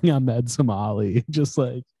calling Ahmed Somali. Just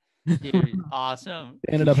like, dude, awesome.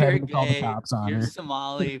 Ended up You're having to call the gay, cops on you're her.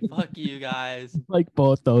 Somali. Fuck you guys. Like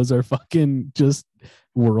both those are fucking just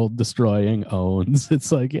world destroying owns.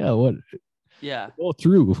 It's like, yeah, what? Yeah. Go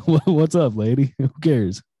through. What's up, lady? Who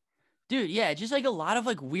cares? Dude, yeah, just like a lot of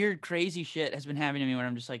like weird, crazy shit has been happening to me where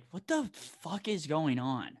I'm just like, what the fuck is going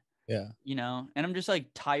on? Yeah. You know? And I'm just like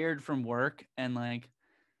tired from work and like,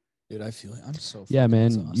 Dude, I feel it. I'm so Yeah, fucking man.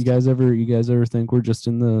 exhausted. You guys ever think we're just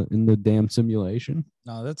in the damn simulation?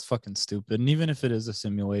 No, that's fucking stupid. And even if it is a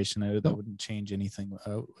simulation, that No. wouldn't change anything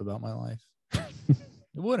about my life.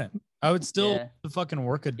 It wouldn't. I would still Yeah. fucking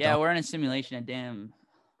work a yeah, dump. we're in a simulation, a damn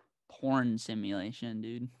porn simulation,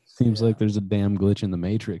 dude. Seems Yeah. like there's a damn glitch in the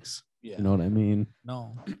matrix. Yeah. You know what I mean?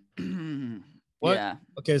 No. What? Yeah.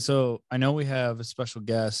 Okay, so I know we have a special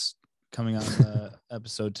guest coming on the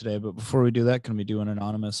episode today, but before we do that, can we do an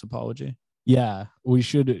anonymous apology? Yeah, we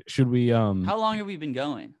should we How long have we been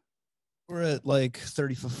going? We're at like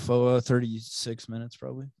 36 minutes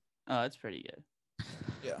probably. Oh, that's pretty good.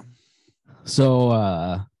 Yeah.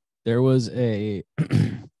 So there was a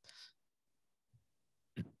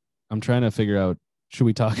I'm trying to figure out, should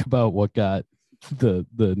we talk about what got the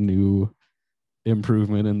new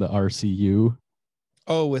improvement in the RCU?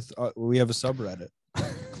 Oh, with we have a subreddit.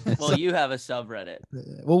 Well, you have a subreddit.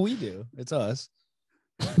 Well, we do. It's us.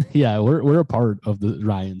 Yeah, we're a part of the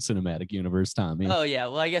Ryan cinematic universe, Tommy. Oh yeah.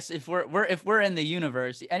 Well, I guess if we're in the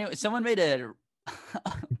universe. Anyway, someone made a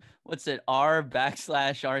what's it?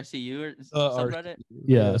 r/RCU or subreddit.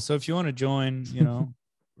 Yeah. So if you want to join,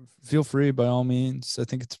 feel free by all means. I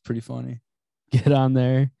think it's pretty funny. Get on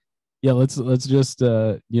there. Yeah, let's just get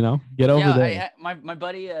over there. My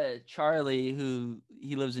buddy Charlie, who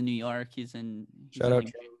he lives in New York. He's in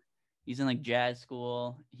like jazz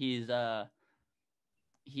school. I'm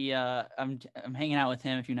hanging out with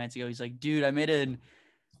him a few nights ago. He's like, dude, I made a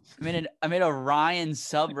Ryan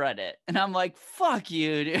subreddit, and I'm like, fuck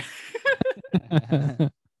you, dude.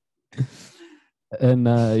 And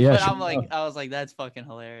yeah, but I was like, that's fucking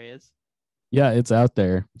hilarious. Yeah, it's out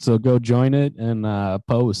there. So go join it and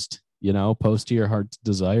post to your heart's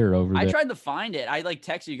desire over there. I tried to find it. I like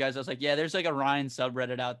texted you guys. I was like, yeah, there's like a Ryan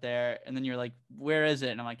subreddit out there. And then you're like, where is it?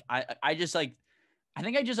 And I'm like, I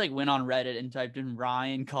think I just like went on Reddit and typed in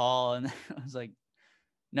Ryan call, and I was like,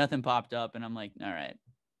 nothing popped up. And I'm like, all right.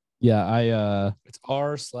 Yeah, it's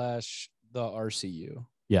r/theRCU.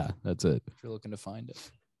 Yeah, that's it. If you're looking to find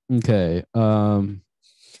it. Okay. And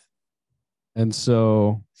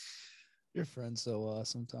so your friend's so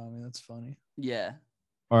awesome, Tommy. That's funny. Yeah.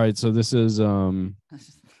 All right, so this is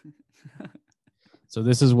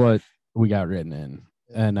what we got written in.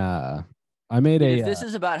 And I made if this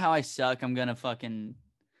is about how I suck, I'm gonna I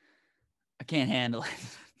can't handle it.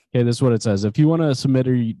 Okay, this is what it says. If you want to submit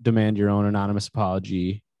or demand your own anonymous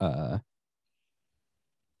apology,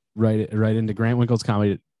 write into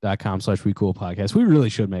grantwinklescomedy.com/wecoolpodcast. We really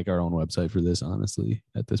should make our own website for this, honestly,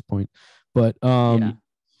 at this point. But yeah.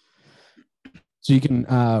 So you can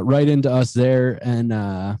write into us there. And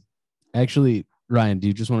actually, Ryan, do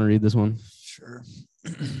you just want to read this one? Sure.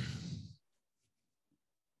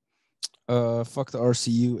 Fuck the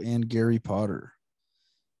RCU and Gary Potter.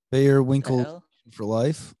 Bayer Winkle for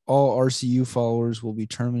life. All RCU followers will be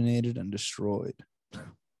terminated and destroyed.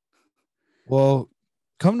 Well,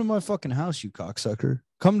 come to my fucking house, you cocksucker.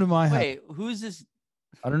 Come to my house. Wait, who's this?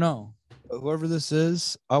 I don't know. Whoever this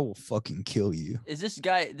is, I will fucking kill you. Is this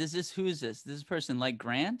guy? Who is this? This person like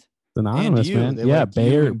Grant? Anonymous, man. Yeah,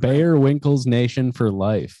 Bayer Winkle's Nation for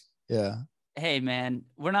life. Yeah. Hey, man,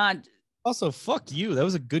 we're not. Also, fuck you. That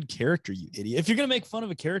was a good character, you idiot. If you're gonna make fun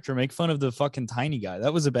of a character, make fun of the fucking tiny guy.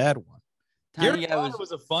 That was a bad one. Gary Potter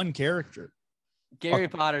was a fun character. Gary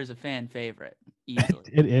Potter is a fan favorite. Easily.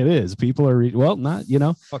 It is. People are not,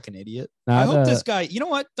 fucking idiot. Not, I hope this guy. You know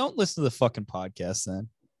what? Don't listen to the fucking podcast then.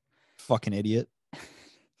 Fucking idiot.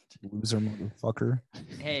 Loser motherfucker.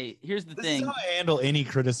 Hey, here's the this thing. Is how I handle any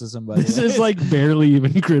criticism. By this is like barely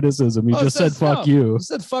even criticism. He just said fuck you. He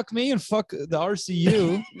said fuck me and fuck the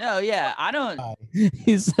RCU. No, yeah, I don't.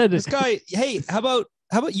 He said this guy. Hey, how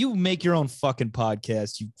about you make your own fucking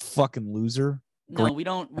podcast? You fucking loser. No, we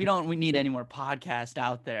don't. We need any more podcasts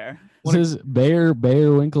out there. This is Bayer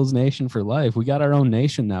Winkle's Nation for life. We got our own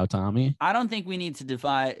nation now, Tommy. I don't think we need to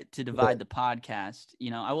divide the podcast.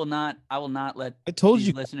 I will not let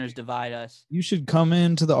listeners divide us. You should come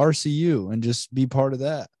into the RCU and just be part of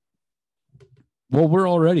that. Well, we're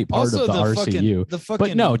already part of the RCU.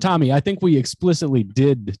 But no, Tommy, I think we explicitly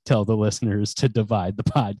did tell the listeners to divide the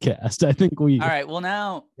podcast. I think we. All right. Well,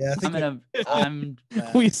 now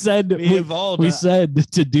we said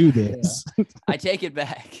to do this. Yeah. I take it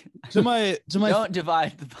back. To my don't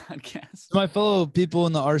divide the podcast. To my fellow people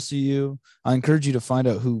in the RCU, I encourage you to find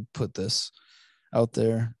out who put this out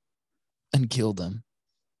there and kill them.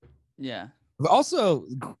 Yeah. Also,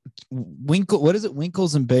 Winkle. What is it?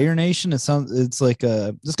 Winkles and Bayer Nation. It sounds. It's like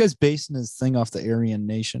this guy's basing his thing off the Aryan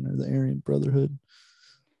Nation or the Aryan Brotherhood.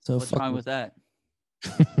 So What's wrong with that?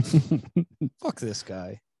 Fuck this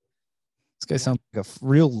guy. This guy sounds like a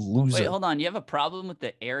real loser. Wait, hold on. You have a problem with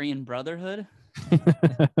the Aryan Brotherhood?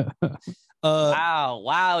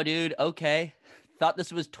 Wow, dude. Okay. Thought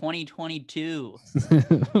this was 2022.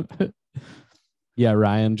 Yeah,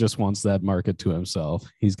 Ryan just wants that market to himself.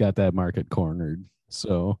 He's got that market cornered.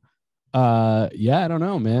 So, yeah, I don't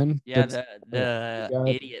know, man. Yeah, the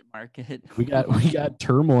idiot market. We got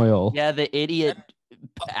turmoil. Yeah, the idiot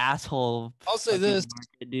asshole. I'll say this,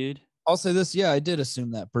 market, dude. I'll say this. Yeah, I did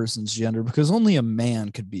assume that person's gender because only a man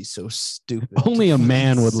could be so stupid. Only a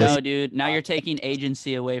man would. No, dude. Now you're taking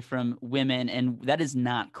agency away from women, and that is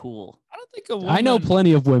not cool. I don't think a woman... I know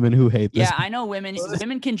plenty of women who hate this. Yeah, I know women.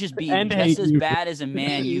 Women can just be And just hate as you. bad as a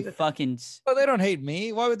man. You fucking. Oh, they don't hate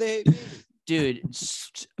me. Why would they hate me? Dude,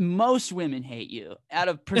 most women hate you. Out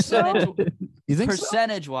of percentage, You think so?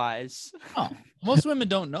 percentage wise. Oh, most women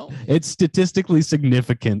don't know. It's statistically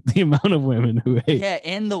significant the amount of women who hate. Yeah,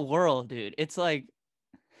 in the world, dude. It's like,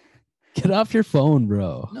 Get off your phone,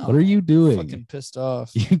 bro. No, what are you doing? Fucking pissed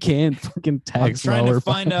off. You can't fucking I'm text. trying while to we're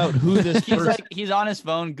find out who this he's person. like he's on his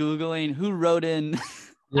phone googling who wrote in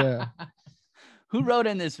Yeah. who wrote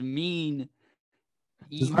in this mean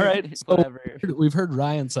email, All right, so whatever. we've heard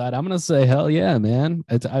Ryan's side. I'm gonna say hell yeah, man.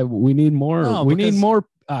 We need more. No, we need because- more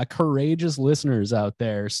courageous listeners out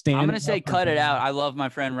there. I'm gonna say cut it out. I love my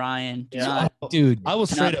friend Ryan. Do not, dude. I will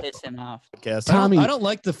do straight not up piss him off. podcast. Tommy- I don't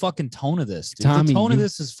like the fucking tone of this, dude. Tommy, the tone of you-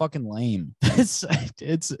 this is fucking lame. it's It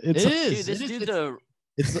is. Dude, this It is. dude's a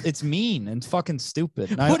It's mean and fucking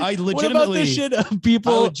stupid. And what, I what about legitimately, this shit of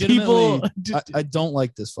people I don't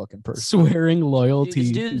like this fucking person. swearing dude, loyalty?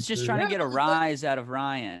 this dude's just trying to get a rise out of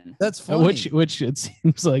Ryan. That's funny. which it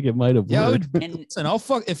seems like it might have Yeah, I worked. would. And Listen, I'll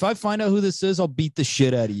fuck. If I find out who this is, I'll beat the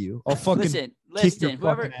shit out of you. I'll fucking. listen, kick your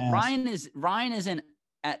whoever fucking ass. Ryan is in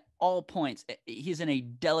at all points. He's in a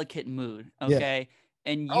delicate mood. Okay.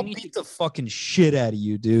 And you I'll need beat to the fucking shit out of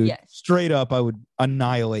you, dude. Yes. Straight up, I would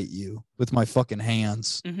annihilate you with my fucking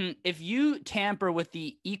hands. Mhm. If you tamper with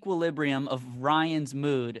the equilibrium of Ryan's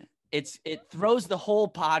mood, it throws the whole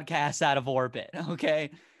podcast out of orbit. Okay,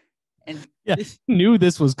 and Yeah, knew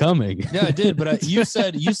this was coming. Yeah, I did, but you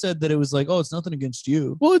said that it was like, oh, it's nothing against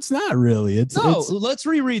you. Well, it's not really. It's Let's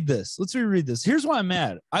reread this. Here's why I'm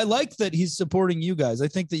mad. I like that he's supporting you guys. I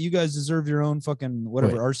think that you guys deserve your own fucking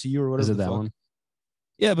whatever Wait, RCU or whatever. is it the that fuck. one?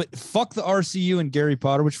 Yeah, but fuck the RCU and Gary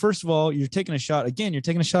Potter. Which, first of all, you're taking a shot again. You're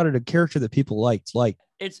taking a shot at a character that people liked. Like,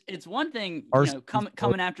 it's one thing, Ours-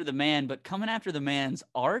 coming after the man, but coming after the man's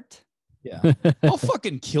art, yeah, I'll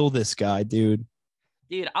fucking kill this guy, dude.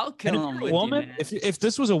 dude. I'll And kill if him you're with a woman, you, man. if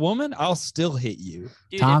this was a woman, I'll still hit you.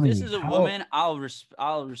 Dude, Tommy, if this is a how- woman, I'll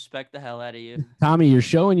respect the hell out of you. Tommy, you're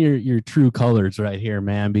showing your true colors right here,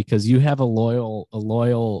 man, because you have a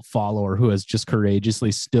loyal follower who has just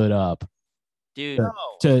courageously stood up Dude,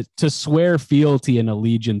 to swear fealty and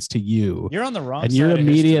allegiance to you. You're on the wrong And side. you're of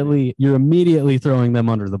history. immediately throwing them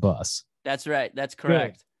under the bus. that's right. That's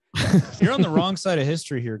correct. You're on the wrong side of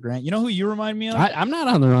history here, Grant. You know who you remind me of? I'm not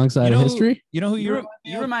on the wrong side You of know history. You know who You, remind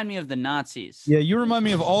me you of? remind me of the Nazis. Yeah, you remind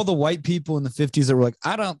me of all the white people in the 50s that were like,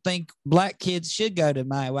 I don't think black kids should go to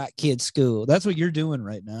my white kids' school. That's what you're doing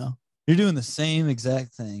right now. You're doing the same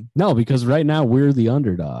exact thing. No, because right now we're the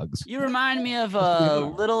underdogs. You remind me of a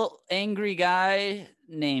little angry guy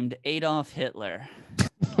named Adolf Hitler.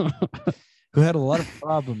 Who had a lot of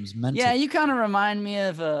problems mentally. Yeah, you kind of remind me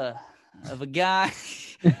of a guy,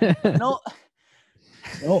 no,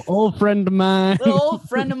 Old friend of mine. little old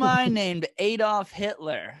friend of mine named Adolf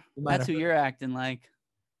Hitler. That's who you're acting like.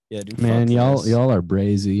 Yeah, dude. Man, fuck this. y'all are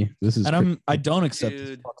brazy. This is. And I don't accept this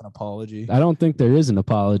Dude. fucking apology. I don't think there is an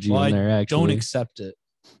apology Well, in I there. Actually, Don't accept it.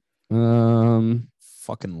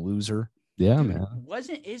 Fucking loser. Yeah, man.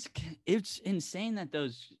 It's insane that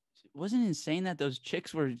wasn't insane that those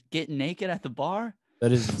chicks were getting naked at the bar.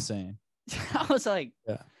 That is insane. I was like,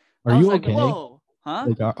 Are I was you like, okay? whoa, huh?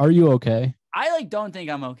 Like, are you okay? I don't think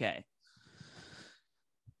I'm okay.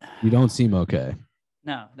 You don't seem okay.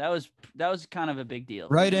 No, that was kind of a big deal.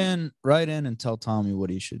 Write in and tell Tommy what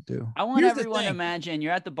he should do. I want Here's the everyone to thing. imagine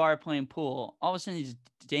you're at the bar playing pool. All of a sudden, these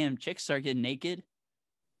damn chicks start getting naked.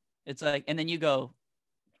 It's like, and then you go.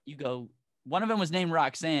 One of them was named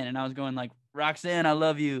Roxanne, and I was going like, Roxanne, I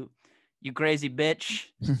love you, you crazy bitch.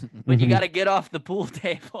 But you got to get off the pool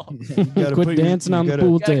table. You gotta Quit put your- dancing you on the gotta-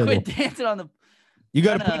 pool You got to table. quit dancing on the. You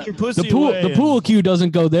got to Kinda- put your pussy The pool away the pool and- cue doesn't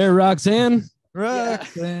go there, Roxanne.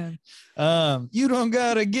 Roxanne. You don't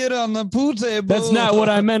gotta get on the pool table. That's not what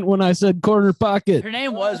I meant when I said corner pocket. Her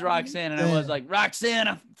name was Roxanne, and I was like, Roxanne,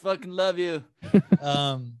 I fucking love you.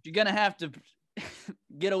 You're gonna have to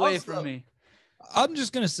get away from me. I'm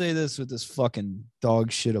just gonna say this with this fucking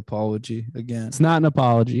dog shit apology again. It's not an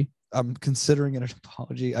apology. I'm considering it an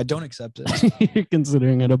apology. I don't accept it. You're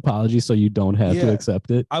considering an apology, so you don't have to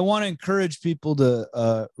accept it. I want to encourage people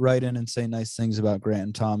to write in and say nice things about Grant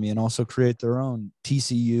and Tommy, and also create their own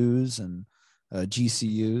TCUs and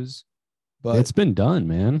GCUs. But it's been done,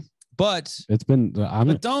 man. But it's been.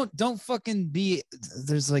 But don't fucking be.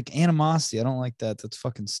 There's like animosity. I don't like that. That's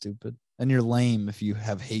fucking stupid. And you're lame if you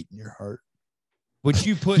have hate in your heart. Which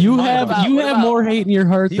you put. You have more hate in your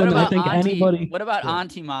heart than I think anybody. What about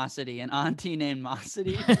Auntie Mossity? An auntie named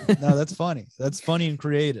Mossity? No, that's funny. That's funny and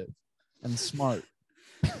creative and smart.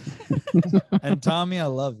 And Tommy, I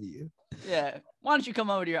love you. Yeah. Why don't you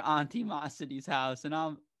come over to your Auntie Mossity's house and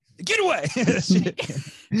I'll get away.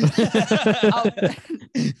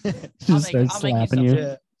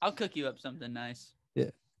 I'll cook you up something nice.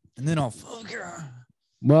 Yeah. And then I'll fuck her.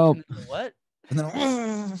 Well, what? And then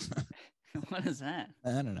what is that?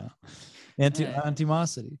 I don't know. Auntie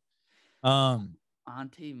Mossity.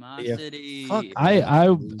 Auntie Mossity.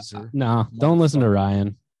 No, don't listen to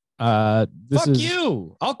Ryan. Fuck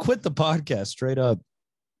you. I'll quit the podcast straight up.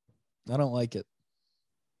 I don't like it.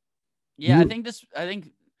 Yeah,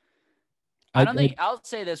 I'll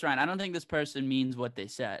say this, Ryan. I don't think this person means what they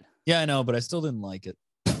said. Yeah, I know, but I still didn't like it.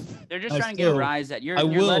 They're just trying to get a rise at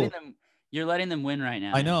you're letting them win right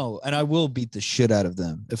now. I know, and I will beat the shit out of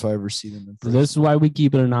them if I ever see them in person. This is why we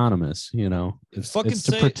keep it anonymous, you know. It's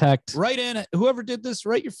to protect. Write in, whoever did this,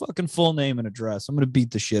 write your fucking full name and address. I'm gonna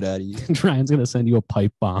beat the shit out of you. Ryan's gonna send you a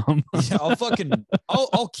pipe bomb. Yeah,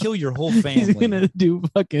 I'll kill your whole family. He's gonna do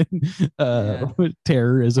fucking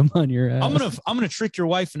terrorism on your ass. I'm gonna trick your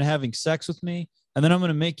wife into having sex with me. And then I'm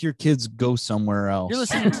gonna make your kids go somewhere else. You're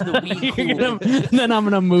listening to the Wee Cool. Then I'm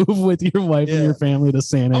gonna move with your wife and your family to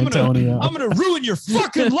San Antonio. I'm gonna ruin your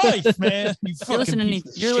fucking life, man.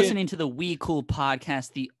 You're listening to the We Cool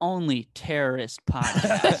podcast, the only terrorist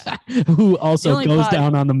podcast, who also goes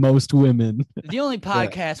down on the most women. The only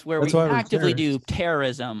podcast where we actively do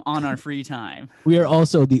terrorism on our free time. We are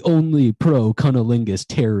also the only pro-cunnilingus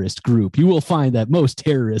terrorist group. You will find that most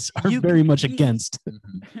terrorists are very much against.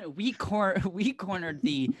 We cornered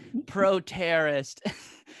the pro-terrorist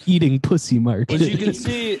eating pussy market. As you can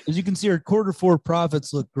see, our Q4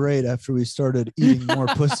 profits look great after we started eating more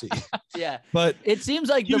pussy. Yeah, but it seems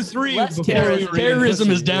like Q3 terrorism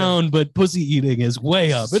is down, but pussy eating is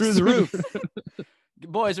way up. It's through the roof.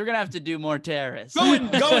 Boys, we're gonna have to do more terrorists.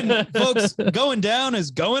 Folks, going down is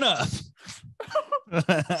going up.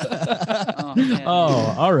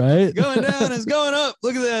 All right. Going down is going up.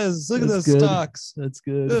 Look at this. Look at those stocks. That's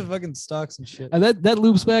good. The fucking stocks and shit. And that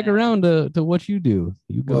loops back around to what you do.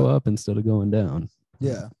 You go up instead of going down.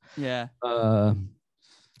 Yeah. Yeah.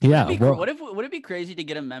 Yeah. Would it be crazy to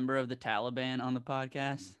get a member of the Taliban on the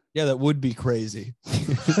podcast? Yeah, that would be crazy.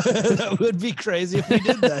 That would be crazy if we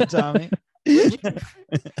did that, Tommy.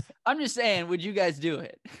 I'm just saying, would you guys do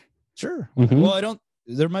it? Sure. Mm-hmm. Well,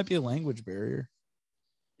 there might be a language barrier.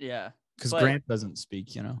 Yeah. Because Grant doesn't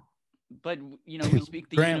speak, But, we speak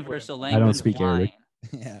the universal language. I don't speak Arabic.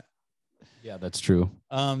 Yeah. Yeah, that's true.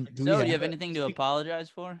 Do you have anything to apologize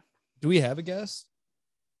for? Do we have a guest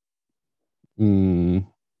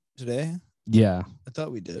today? Yeah. I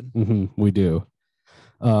thought we did. Mm-hmm, we do.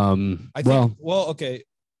 Okay.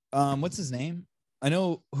 What's his name? I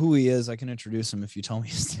know who he is. I can introduce him if you tell me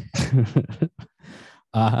his name.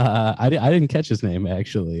 I didn't catch his name,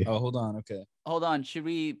 actually. Oh, hold on. Okay. Hold on. Should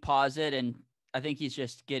we pause it? And I think he's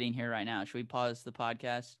just getting here right now. Should we pause the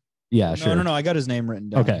podcast? Yeah, sure. No. I got his name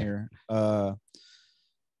written down here.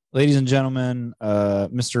 Ladies and gentlemen,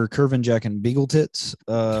 Mr. Curvin Jackin-Beagletits.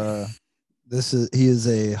 He is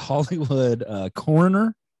a Hollywood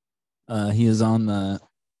coroner. He is on the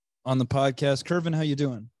podcast. Curvin, how you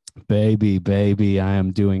doing? Baby, I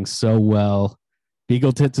am doing so well.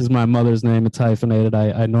 Beagletits is my mother's name. It's hyphenated.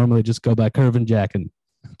 I normally just go by Curvin Jackin.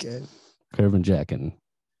 Okay. Curvin Jackin.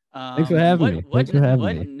 Thanks for having me. What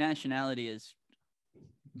nationality is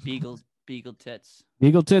Beagletits?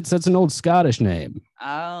 Beagletits, that's an old Scottish name.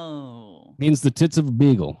 Oh. Means the tits of a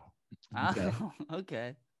beagle. Oh,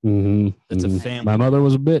 okay. Mm-hmm. That's a family. My mother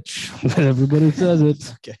was a bitch. Everybody says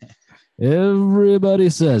it. Okay. Everybody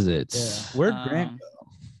says it. Yeah. Where'd Grant go?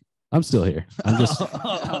 I'm still here. I'm just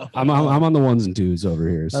I'm on the ones and twos over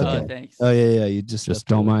here. So thanks. Oh yeah. You just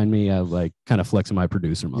don't mind me. I'm like kind of flexing my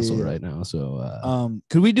producer muscle right now. So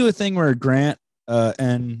could we do a thing where Grant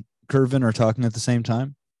and Curvin are talking at the same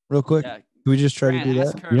time, real quick? we just try Grant, to do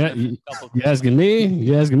ask that? Curvin Yeah, a you couple asking me?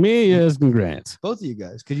 You asking me? You asking Grant? Both of you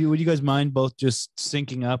guys. Would you guys mind both just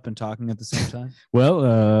syncing up and talking at the same time?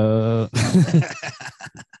 Well,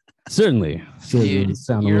 certainly. Dude,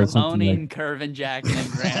 Sound a you're little something owning like- Curvin Jackin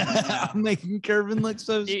and Grant right now. I'm making Curvin look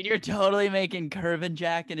so. Dude, you're totally making Curvin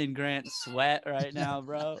Jackin and Grant sweat right now,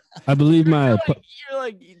 bro. I believe my You're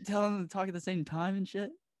like telling them to talk at the same time and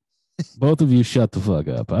shit. both of you shut the fuck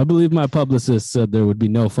up. I believe my publicist said there would be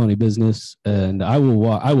no funny business, and I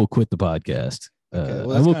will quit the podcast. Okay,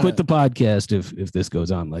 well, I will that's quit the podcast if this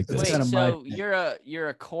goes on like That's this. Wait, kinda so my- you're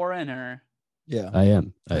a coroner. Yeah. I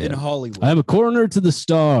am. In Hollywood. I am a coroner to the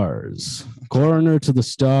stars. Coroner to the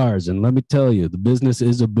stars. And let me tell you, the business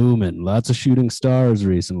is a booming. Lots of shooting stars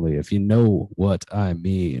recently, if you know what I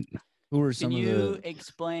mean. Who are Can some of you the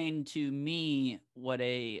explain to me what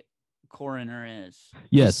a coroner is?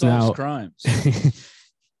 Yes, solves now crimes?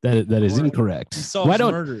 that is Coroner. incorrect. He solves Why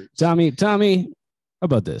don't murders. Tommy, how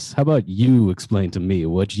about this? How about you explain to me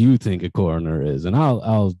what you think a coroner is, and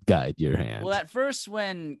I'll guide your hand. Well, at first,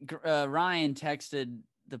 when Ryan texted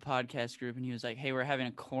the podcast group and he was like, "Hey, we're having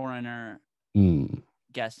a coroner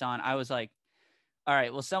guest on," I was like, "All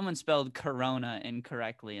right, well, someone spelled Corona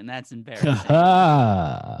incorrectly, and that's embarrassing."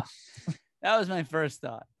 That was my first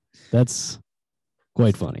thought. That's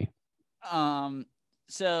quite funny.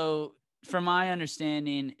 So from my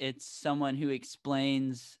understanding, it's someone who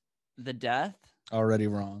explains the death Already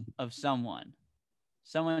wrong. of someone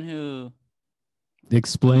who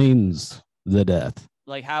Explains the death.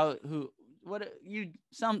 like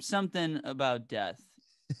something about death.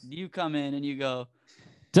 You come in and you go,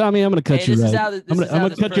 Tommy, I'm going to cut Hey, you this is right. how th- I'm this is how going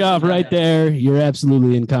this to cut you person off right died. there. You're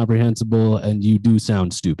absolutely incomprehensible, and you do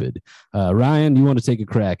sound stupid. Ryan, you want to take a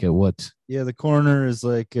crack at what? Yeah, the coroner is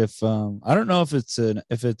like if I don't know if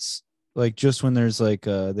it's like just when there's like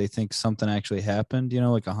they think something actually happened,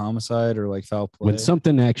 like a homicide or like foul play. When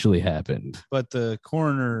something actually happened. But the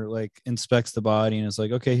coroner like inspects the body and is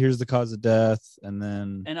like, okay, here's the cause of death, and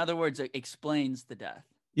then in other words, it explains the death.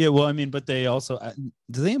 yeah, well, I mean, but they also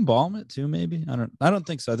do they embalm it too? Maybe I don't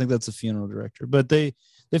think so. I think that's a funeral director, but they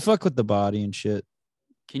fuck with the body and shit.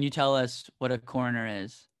 Can you tell us what a coroner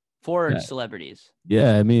is for Yeah. celebrities?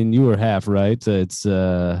 Yeah, I mean, you were half right. It's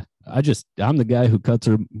I'm the guy who cuts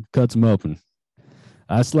them open.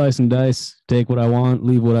 I slice and dice, take what I want,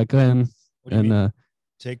 leave what I can, What do you mean? and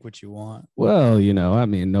Take what you want. well, I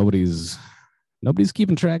mean, nobody's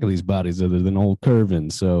keeping track of these bodies other than old Curvin.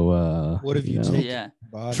 So What have you know, taken? Yeah.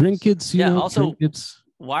 Bodies? trinkets? Yeah, also- trinkets.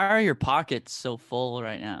 Why are your pockets so full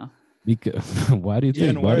right now? Because why do you Yeah,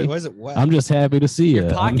 think? and why buddy? is it wet? I'm just happy to see you. Your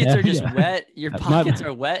I'm pockets are happy- just wet. Your My- pockets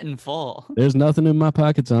are wet and full. There's nothing in my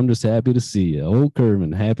pockets. I'm just happy to see you. Old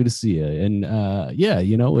Curvin, happy to see you. And yeah,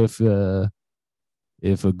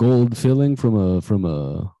 if a gold filling from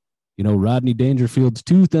a Rodney Dangerfield's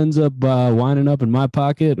tooth ends up winding up in my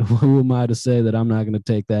pocket, who am I to say that I'm not going to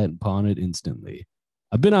take that and pawn it instantly?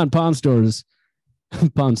 I've been on Pawn Stars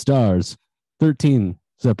 13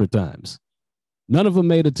 separate times. None of them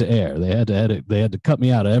made it to air. They had to edit. They had to cut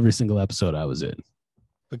me out of every single episode I was in.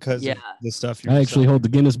 because Yeah. of the stuff you're I actually selling. hold the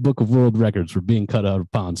Guinness Book of World Records for being cut out of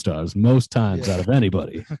Pawn Stars most times Yeah. out of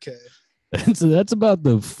anybody. Okay. And so that's about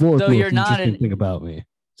the fourth So most you're not interesting in- thing about me.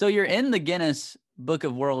 So you're in the Guinness Book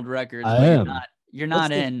of World Records. I but am. You're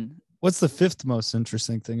not the- in. What's the fifth most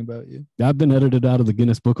interesting thing about you? I've been edited out of the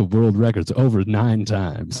Guinness Book of World Records over 9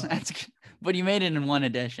 times. But you made it in one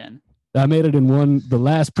edition. I made it in the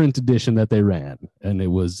last print edition that they ran. And it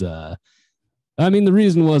was, the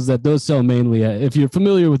reason was that those sell mainly if you're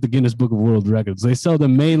familiar with the Guinness Book of World Records, they sell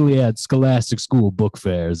them mainly at scholastic school book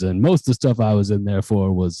fairs. And most of the stuff I was in there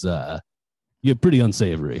for was, pretty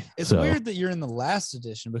unsavory. It's So- weird that you're in the last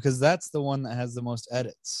edition because that's the one that has the most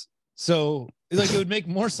edits. So like it would make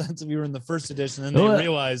more sense if you were in the first edition and they Well,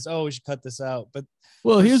 realized, oh, we should cut this out. But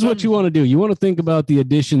Well, For here's what some- you want to do. You want to think about the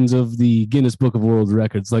editions of the Guinness Book of World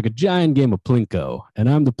Records like a giant game of Plinko, and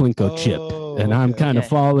I'm the Plinko chip, and I'm okay. kind of Okay.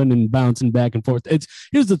 falling and bouncing back and forth.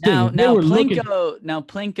 Here's the thing. Now, if they were looking-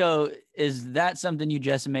 Plinko, is that something you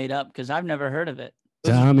just made up? Because I've never heard of it.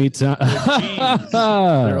 Tommy,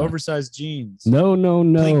 They're oversized jeans. no.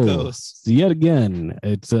 Plinkos. Yet again,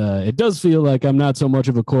 it does feel like I'm not so much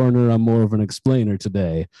of a coroner. I'm more of an explainer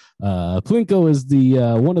today. Plinko is the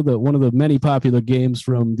one of the many popular games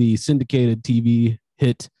from the syndicated TV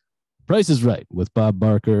hit Price is Right with Bob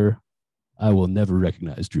Barker. I will never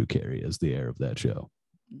recognize Drew Carey as the heir of that show.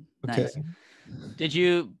 Okay. Nice. Did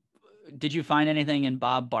you find anything in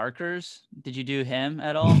Bob Barker's? Did you do him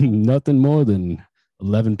at all? Nothing more than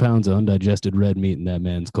 11 pounds of undigested red meat in that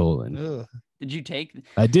man's colon. Ugh. Did you take?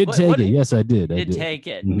 I did What- take what- it. Yes, I did. I Did did. take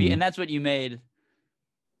it, Mhm. and that's what you made.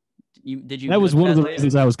 Did you? That was cook one of the later?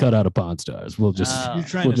 reasons I was cut out of Pawn Stars. We'll just. Oh. You're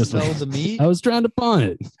trying We'll to just- sell the meat. I was trying to pawn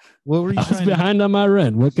it. What were you I was trying? behind on my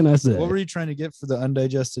rent. What can I say? What were you trying to get for the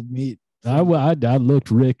undigested meat? I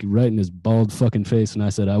looked Rick right in his bald fucking face and I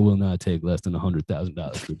said, I will not take less than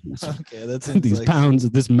 $100,000 for these, Okay, that's these pounds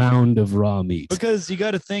of this mound of raw meat. Because you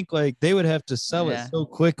got to think like they would have to sell Yeah. it so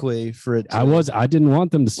quickly for it. I didn't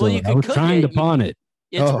want them to sell Well, you it. I could was cook trying it. to pawn it.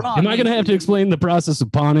 It's Oh. raw. Am I going to have to explain the process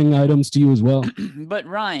of pawning items to you as well? But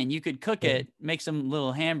Ryan, you could cook it, make some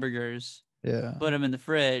little hamburgers, Yeah. put them in the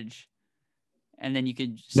fridge, and then you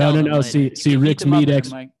could. No, Sell no, them no. later. You See, could heat Rick's them up meat in a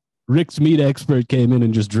ex- mic- Rick's meat expert came in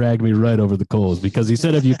and just dragged me right over the coals because he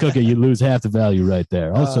said if you cook it, you lose half the value right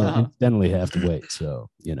there. Also, incidentally, half the weight. So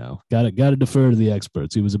got to defer to the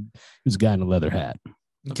experts. He was a guy in a leather hat.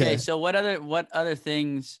 Okay, so what other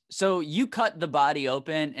things? So you cut the body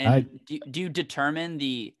open, and do you determine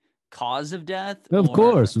the cause of death? Of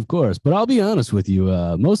course. But I'll be honest with you.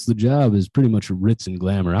 Most of the job is pretty much ritz and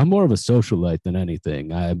glamour. I'm more of a socialite than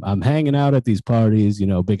anything. I'm hanging out at these parties,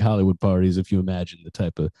 big Hollywood parties. If you imagine the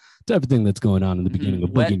type of thing that's going on in the beginning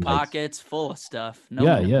of wet Boogie Nights. pockets full of stuff.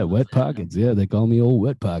 Yeah, wet pockets. Yeah, they call me old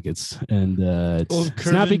wet pockets, and it's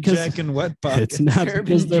not because Jackin' wet pockets. it's not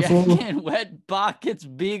because they're full. Jackin' Wet Pockets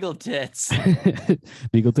Beagletits.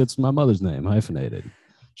 Beagletits, my mother's name, hyphenated.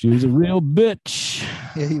 She was a real bitch.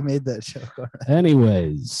 Yeah, you made that joke. All right.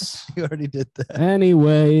 Anyways, You already did that.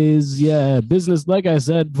 yeah, business. Like I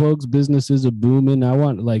said, folks, businesses are booming.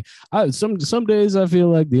 Some days I feel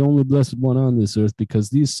like the only blessed one on this earth because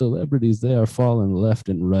these celebrities, they are falling left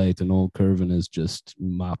and right, and old Curvin is just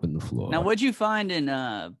mopping the floor. Now, what'd you find in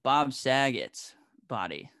Bob Saget's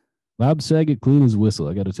body? Bob Saget, clean as whistle.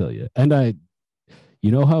 I got to tell you, and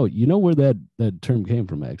where that term came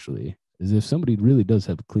from actually is if somebody really does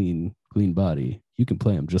have a clean body, you can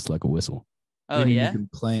play them just like a whistle. Oh yeah. You can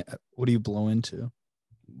play. What do you blow into?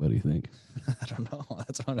 What do you think? I don't know.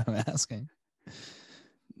 That's what I'm asking.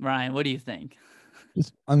 Ryan, what do you think?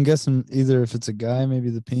 I'm guessing either if it's a guy, maybe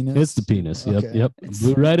the penis. It's the penis. Yep, Okay. yep.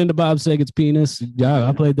 Blew right into Bob Saget's penis. Yeah,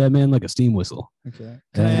 I played that man like a steam whistle. Okay.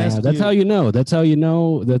 Can I And, ask that's you- how you know. That's how you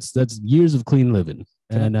know. That's years of clean living.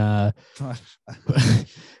 Can And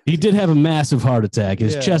he did have a massive heart attack.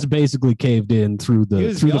 His Yeah. chest basically caved in through He the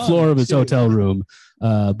was floor young, of his too. hotel room.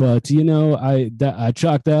 But I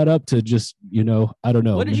chalked that up to just I don't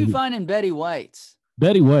know. What did you maybe- find in Betty White's?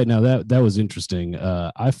 Betty White. Now that was interesting.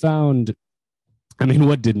 I found. I mean,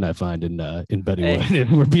 what didn't I find in Betty Hey.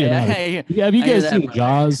 White? We're being honest. Hey, Yeah, have you I hear guys that, seen brother.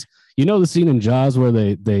 Jaws? You know the scene in Jaws where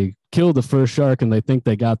they kill the first shark and they think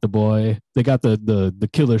they got the boy. They got the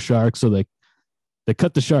killer shark, so they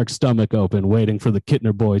cut the shark's stomach open, waiting for the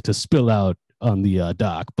Kittner boy to spill out on the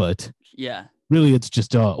dock. But yeah. really, it's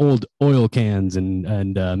just old oil cans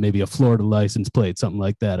and maybe a Florida license plate, something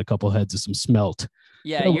like that. A couple heads of some smelt.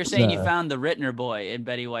 Yeah, That you're was, saying you found the Rittner boy in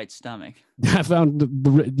Betty White's stomach. I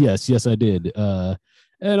found yes, I did.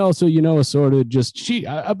 And also, assorted just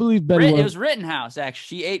I believe Betty It White. was Rittenhouse,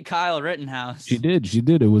 actually. She ate Kyle Rittenhouse. She did.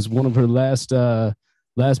 It was one of her last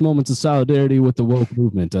moments of solidarity with the woke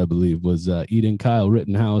movement, I believe, was eating Kyle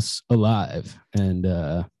Rittenhouse alive. And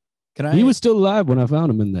he was still alive when I found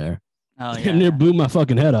him in there. Oh, Damn near blew my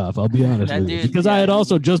fucking head off, I'll be honest That with you. dude, Because yeah, I had he-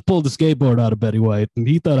 also just pulled the skateboard out of Betty White, and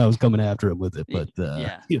he thought I was coming after him with it. But,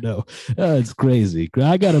 Yeah. it's crazy.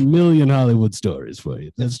 I got a million Hollywood stories for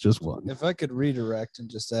you. That's just one. If I could redirect and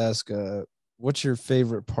just ask, what's your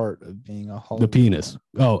favorite part of being a The Hollywood? penis.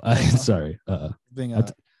 Oh, sorry. Being a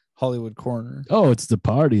Hollywood coroner. Oh, it's the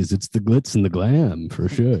parties. It's the glitz and the glam for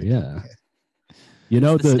sure. Yeah.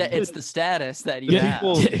 It's the status that you have.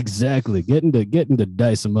 Yeah, exactly. Getting to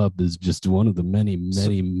dice them up is just one of the many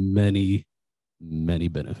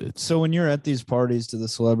benefits. So when you're at these parties, do the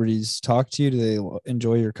celebrities talk to you? Do they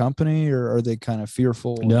enjoy your company, or are they kind of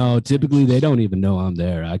fearful? No, typically they don't even know I'm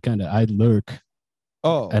there. I lurk.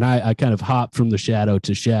 Oh, And I kind of hop from the shadow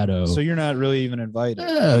to shadow. so you're not really even invited.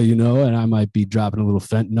 And I might be dropping a little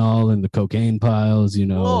fentanyl in the cocaine piles,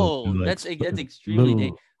 Whoa, like, that's extremely little-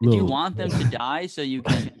 dangerous. Do you little- want them to die so you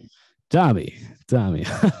can? Tommy.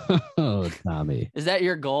 Oh, Tommy. Is that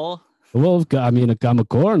your goal? Well, I mean, I'm a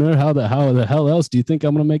coroner. How the hell else do you think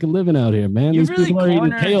I'm gonna make a living out here, man? You These really people are eating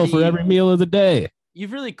cornered kale for the- every meal of the day.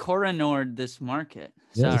 You've really coronered this market.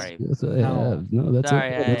 Yes, Sorry. yes, I have. No, that's Sorry,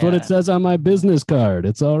 okay. That's what it says on my business card.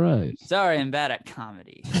 It's all right. Sorry, I'm bad at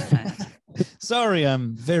comedy. Sorry,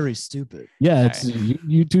 I'm very stupid. Yeah, All it's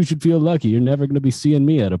you two should feel lucky. You're never going to be seeing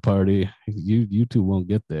me at a party. You two won't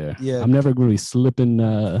get there. Yeah. I'm never going to be slipping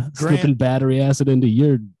battery acid into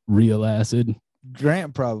your real acid.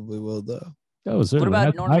 Grant probably will though. Oh, What certainly.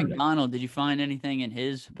 about Norm Macdonald? Did you find anything in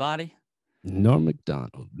his body? Norm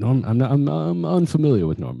Macdonald. I'm unfamiliar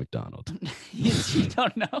with Norm Macdonald. You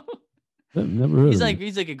don't know? I've never heard of him.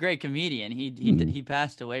 He's like a great comedian. He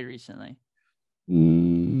passed away recently.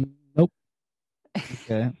 Nope.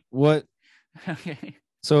 Okay. What? Okay.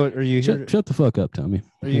 So are you here? Shut the fuck up, Tommy.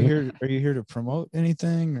 Are you here? Are you here to promote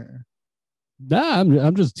anything or? Nah,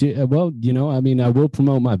 I'm just well, I mean, I will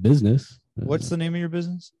promote my business. What's the name of your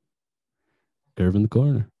business? Curvin the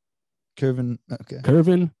Coroner. Curvin. Okay.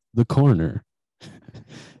 Curvin the Coroner.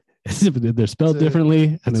 They're spelled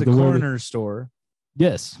differently. It's a corner store.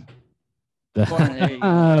 Yes. Corner, there you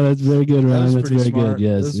go. That's very good, Ryan. That's very smart. good.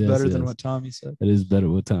 Yes, That's better than what Tommy said. It is better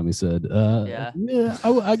what Tommy said. Yeah.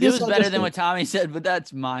 I guess it was better than what Tommy said, but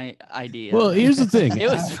that's my idea. Well, here's the thing.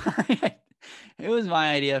 It was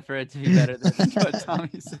my idea for it to be better than what Tommy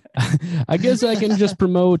said. I guess I can just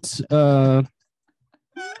promote.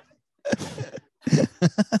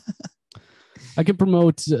 I can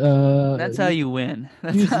promote. That's how you win.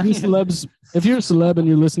 You celebs. If you're a celeb and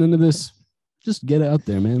you're listening to this, just get out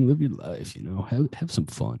there, man. Live your life. Have some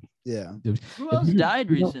fun. Yeah. Who else died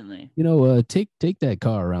recently? Take that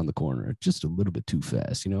car around the corner just a little bit too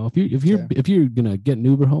fast. If you're gonna get an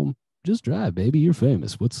Uber home, just drive, baby. You're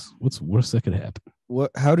famous. What's worst that could happen?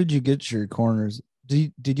 How did you get your coroners?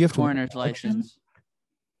 Did you have to Coroner's license?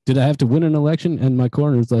 Did I have to win an election and my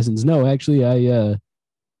coroner's license? No, actually, I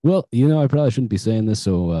probably shouldn't be saying this.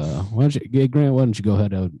 So Grant, why don't you go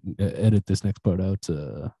ahead and edit this next part out?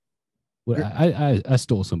 I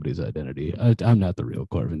stole somebody's identity. I'm not the real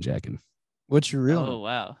Curvin Jackin. What's your real name? Oh,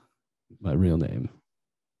 wow. My real name.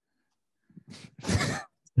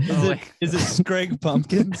 Is it Scrag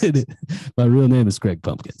Pumpkins? My real name is Greg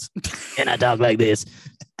Pumpkins. And I talk like this.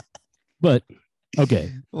 But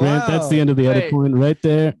okay, Wow. Grant, that's the end of the edit point right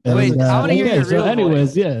there. Wait, I want to hear your real anyways,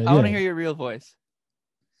 voice. yeah. I want to hear your real voice.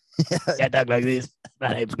 I talk like this. My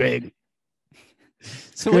name's Greg.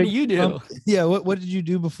 So what do you do? Yeah, what did you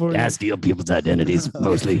do before? I steal people's identities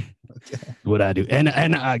mostly. Okay. What I do, and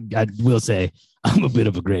I will say I'm a bit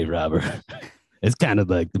of a grave robber. It's kind of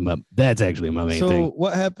like that's actually my main thing. So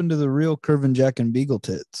what happened to the real Curvin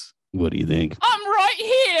Jackin-Beagletits? What do you think? I'm right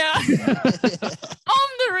here. I'm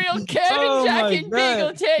the real Curvin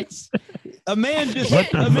Jackin-Beagletits. A man just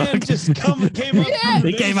came up. Yeah.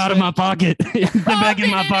 He came out of my pocket. They're back in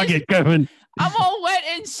my pocket, Curvin. I'm all wet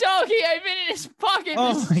and soggy. I've been in his pocket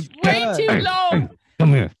Oh this my way God. too long. Come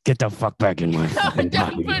here. Get the fuck back in my fucking Don't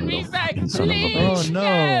pocket. put you me little back, fucking son of a please. bitch.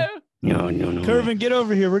 Oh, no. No. Curvin, get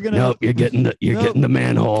over here. We're gonna. Nope, you're getting the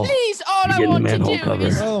manhole. Please, all You're I getting want the to manhole do cover.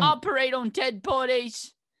 is Oh. operate on dead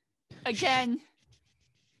bodies again.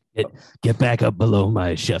 Get back up below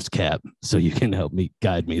my chef's cap so you can help me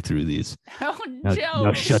guide me through these. Oh Now, no!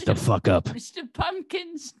 now shut the fuck up. Mr.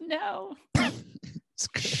 Pumpkins, no. It's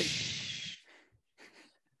great.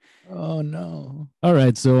 Oh no. All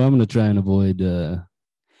right, so I'm gonna try and avoid. Oh,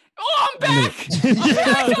 I'm back! I'm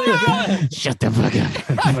back! Shut the fuck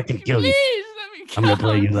up! I'm fucking kill you. Please, let me I'm gonna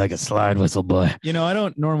play come. you like a slide whistle, boy. I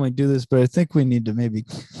don't normally do this, but I think we need to maybe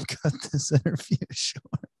cut this interview short.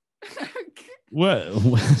 What?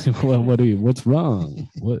 What's wrong?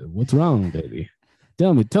 What's wrong, baby?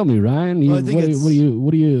 Tell me, Ryan. Well, I think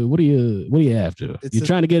What are you after? You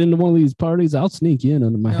trying to get into one of these parties? I'll sneak you in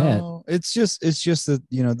under my hat. It's just that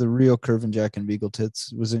the real Curvin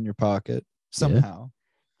Jackin-Beagletits was in your pocket somehow,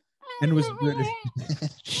 and was British.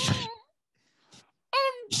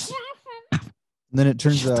 And then it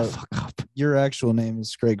turns Shut the out fuck up. your actual name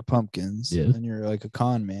is Greg Pumpkins, Yes. and you're like a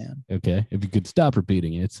con man. Okay, if you could stop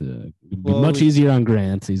repeating it, it'd be Well, much easier on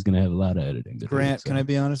Grant. He's gonna have a lot of editing to do, Grant, so. can I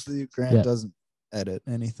be honest with you? Grant Yeah. doesn't edit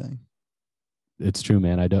anything. It's true,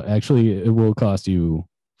 man. I don't actually. It will cost you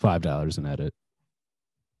 $5 an edit.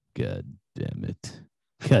 God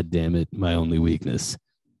damn it! My only weakness,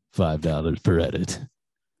 $5 per edit.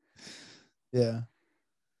 Yeah.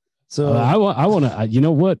 So I want to. You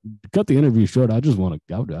know what? Cut the interview short. I just want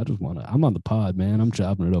to. I'm on the pod, man. I'm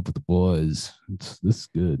chopping it up with the boys. This is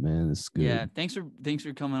good, man. This is good. Yeah, thanks for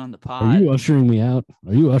coming on the pod. Are you ushering me out?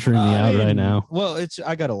 Are you ushering me out right now? Well,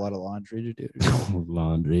 I got a lot of laundry to do.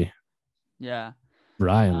 Laundry. Yeah.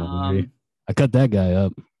 Brian Laundry. I cut that guy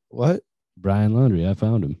up. What? Brian Laundry. I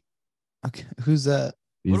found him. Okay, who's that?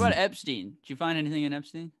 What about Epstein? Did you find anything in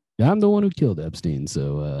Epstein? I'm the one who killed Epstein,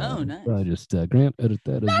 so Oh, nice. probably just Grant edit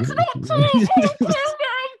that as well.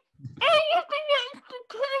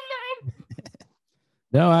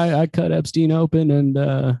 No, I cut Epstein open,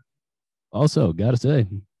 and also gotta say,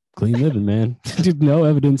 clean living, man. No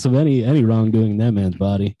evidence of any wrongdoing in that man's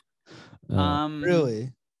body.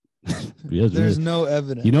 Really? Yes, There's no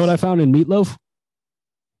evidence. You know what I found in Meatloaf?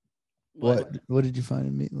 What did you find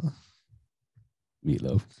in Meatloaf?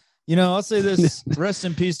 Meatloaf. You know, I'll say this. Rest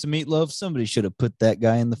in peace to Meatloaf. Somebody should have put that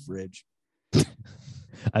guy in the fridge.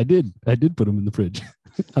 I did put him in the fridge.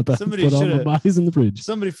 I thought Somebody put all shoulda- the bodies in the fridge.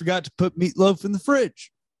 Somebody forgot to put Meatloaf in the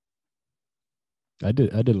fridge. I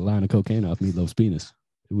did a line of cocaine off Meatloaf's penis.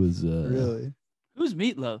 It was Really? Who's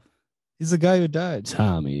Meatloaf? He's the guy who died.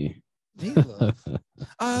 Tommy. Meatloaf.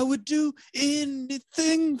 I would do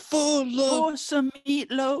anything for love. For some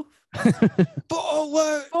meatloaf. For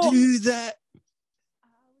what? Do that.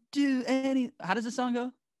 Do any. How does the song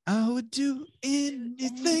go? I would do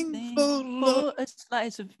anything for love. For a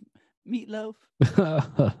slice of meatloaf.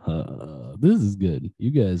 This is good.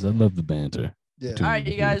 You guys, I love the banter. Yeah. All right,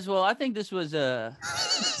 you guys. Well, I think this was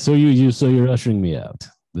So you're ushering me out.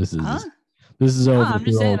 This is over I'm for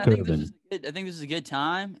just saying. old I think, Curvin. I think this is a good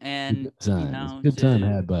time, and Good time. you know, Good time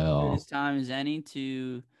had by all. As time as any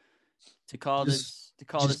to call Just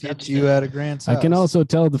this get episode. you out of Grant's house. I can also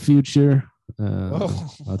tell the future.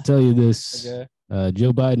 Oh. I'll tell you this. Okay.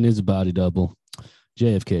 Joe Biden is a body double.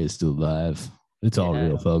 JFK is still alive. It's all Yeah.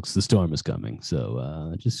 real, folks. The storm is coming.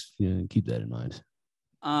 So just keep that in mind.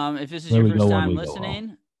 If this is Where your we go first when time we go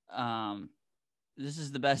listening, this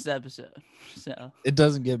is the best episode. So It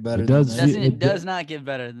doesn't get better. It does. Than that. it does not get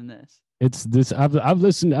better than this. It's this. I've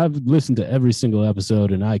listened to every single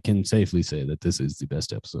episode, and I can safely say that this is the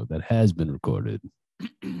best episode that has been recorded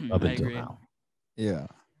up I until agree. now. Yeah.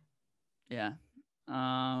 Yeah.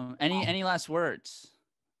 Any last words?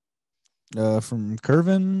 From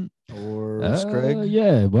Curvin or Scrag?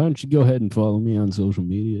 Yeah. Why don't you go ahead and follow me on social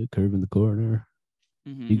media? Curvin the Coroner,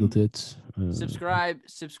 Mhm. Beagletits.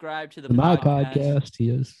 Subscribe to the my podcast.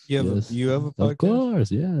 podcast. Yes. You have a podcast? Of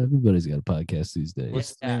course. Yeah. Everybody's got a podcast these days.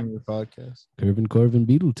 What's the name of your podcast? Curvin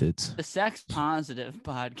Beagletits. The Sex Positive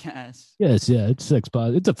Podcast. Yes, yeah, it's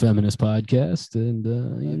it's a feminist podcast, and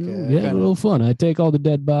Okay, we have a little fun. I take all the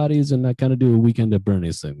dead bodies, and I kind of do a weekend at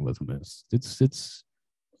Bernie's thing with them. It's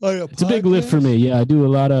a big lift for me. Yeah, I do a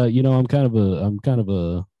lot of. I'm kind of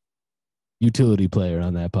a utility player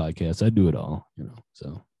on that podcast. I do it all.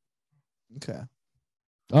 So Okay.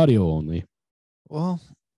 audio only. Well,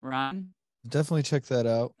 Ryan, definitely check that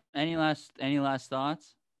out. any last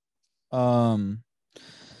thoughts?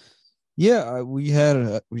 Yeah,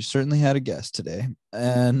 we certainly had a guest today,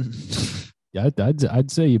 and Yeah,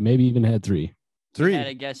 I'd say you maybe even had three. We had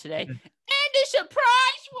a guest today, and a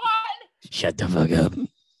surprise one. Shut the fuck up.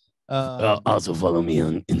 Also follow me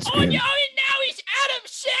on Oh no! Instagram. And now he's Adam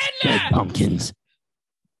Red Sandler. pumpkins.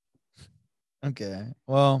 Okay.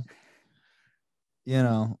 Well,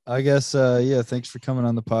 I guess thanks for coming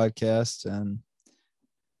on the podcast. And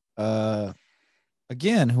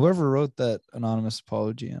again, whoever wrote that anonymous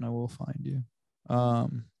apology, and I will find you. I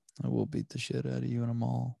will beat the shit out of you in a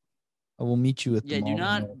mall. I will meet you at the Yeah,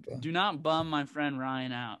 mall. do not bum my friend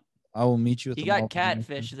Ryan out. I will meet you at He the mall. got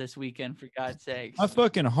catfish this weekend, for God's sakes. My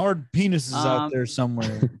fucking hard penis is out there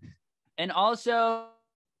somewhere. And also,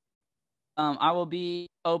 I will be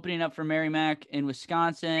opening up for Mary Mac in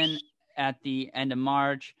Wisconsin at the end of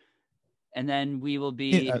March, and then we will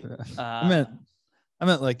be. Yeah, I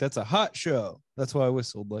meant like that's a hot show. That's why I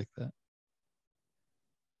whistled like that.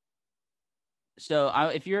 So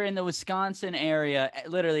if you're in the Wisconsin area,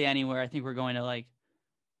 literally anywhere, I think we're going to like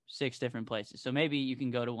 6 different places. So maybe you can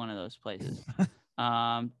go to one of those places.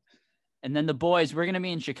 And then the boys, we're going to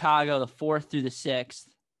be in Chicago the 4th through the 6th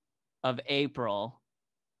of April.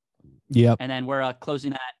 Yep. And then we're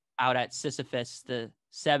closing that out at Sisyphus the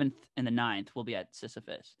 7th and the 9th. We'll be at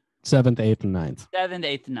Sisyphus. 7th, 8th, and 9th. 7th,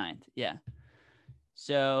 8th, and 9th. Yeah.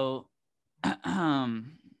 So, We're hell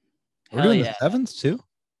doing yeah. the 7th too.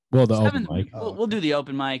 Well, the 7th, open mic. we'll do the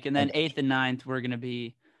open mic, and then 8th and 9th we're gonna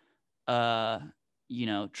be,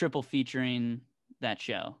 triple featuring that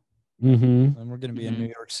show. Mm-hmm. And we're gonna be in New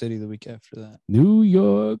York City the week after that. New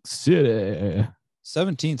York City.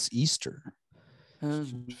 17th Easter.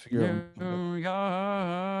 Figure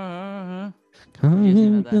out-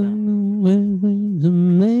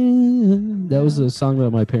 That was a song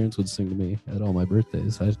that my parents would sing to me at all my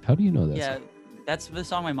birthdays. How do you know that? Yeah, song? that's the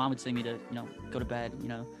song my mom would sing me to, go to bed.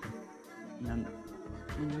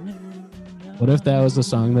 What if that was the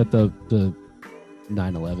song that the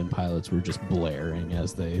 9/11 pilots were just blaring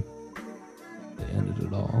as they ended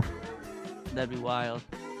it all? That'd be wild.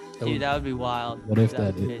 Dude, that would be wild. What if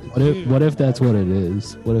That that? would be- What if that's what it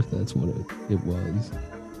is? What if that's what it was?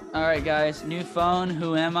 All right, guys. New phone.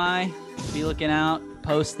 Who am I? Be looking out.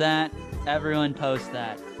 Post that. Everyone post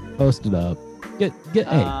that. Post it up. Get hey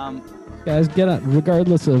Um, guys, get on.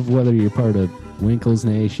 Regardless of whether you're part of Winkles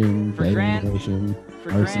Nation, For Baby Grant- Nation, for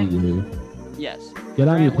Grant, RCU, yes. get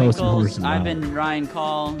on your Grant post and Winkles, horse and I've ride. been Ryan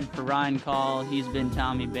Call. For Ryan Call, he's been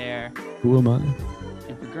Tommy Bear. Who am I?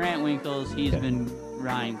 And for Grant Winkles, he's Okay. been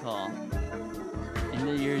Ryan Call.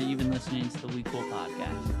 And you're even listening to the We Cool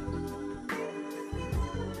podcast.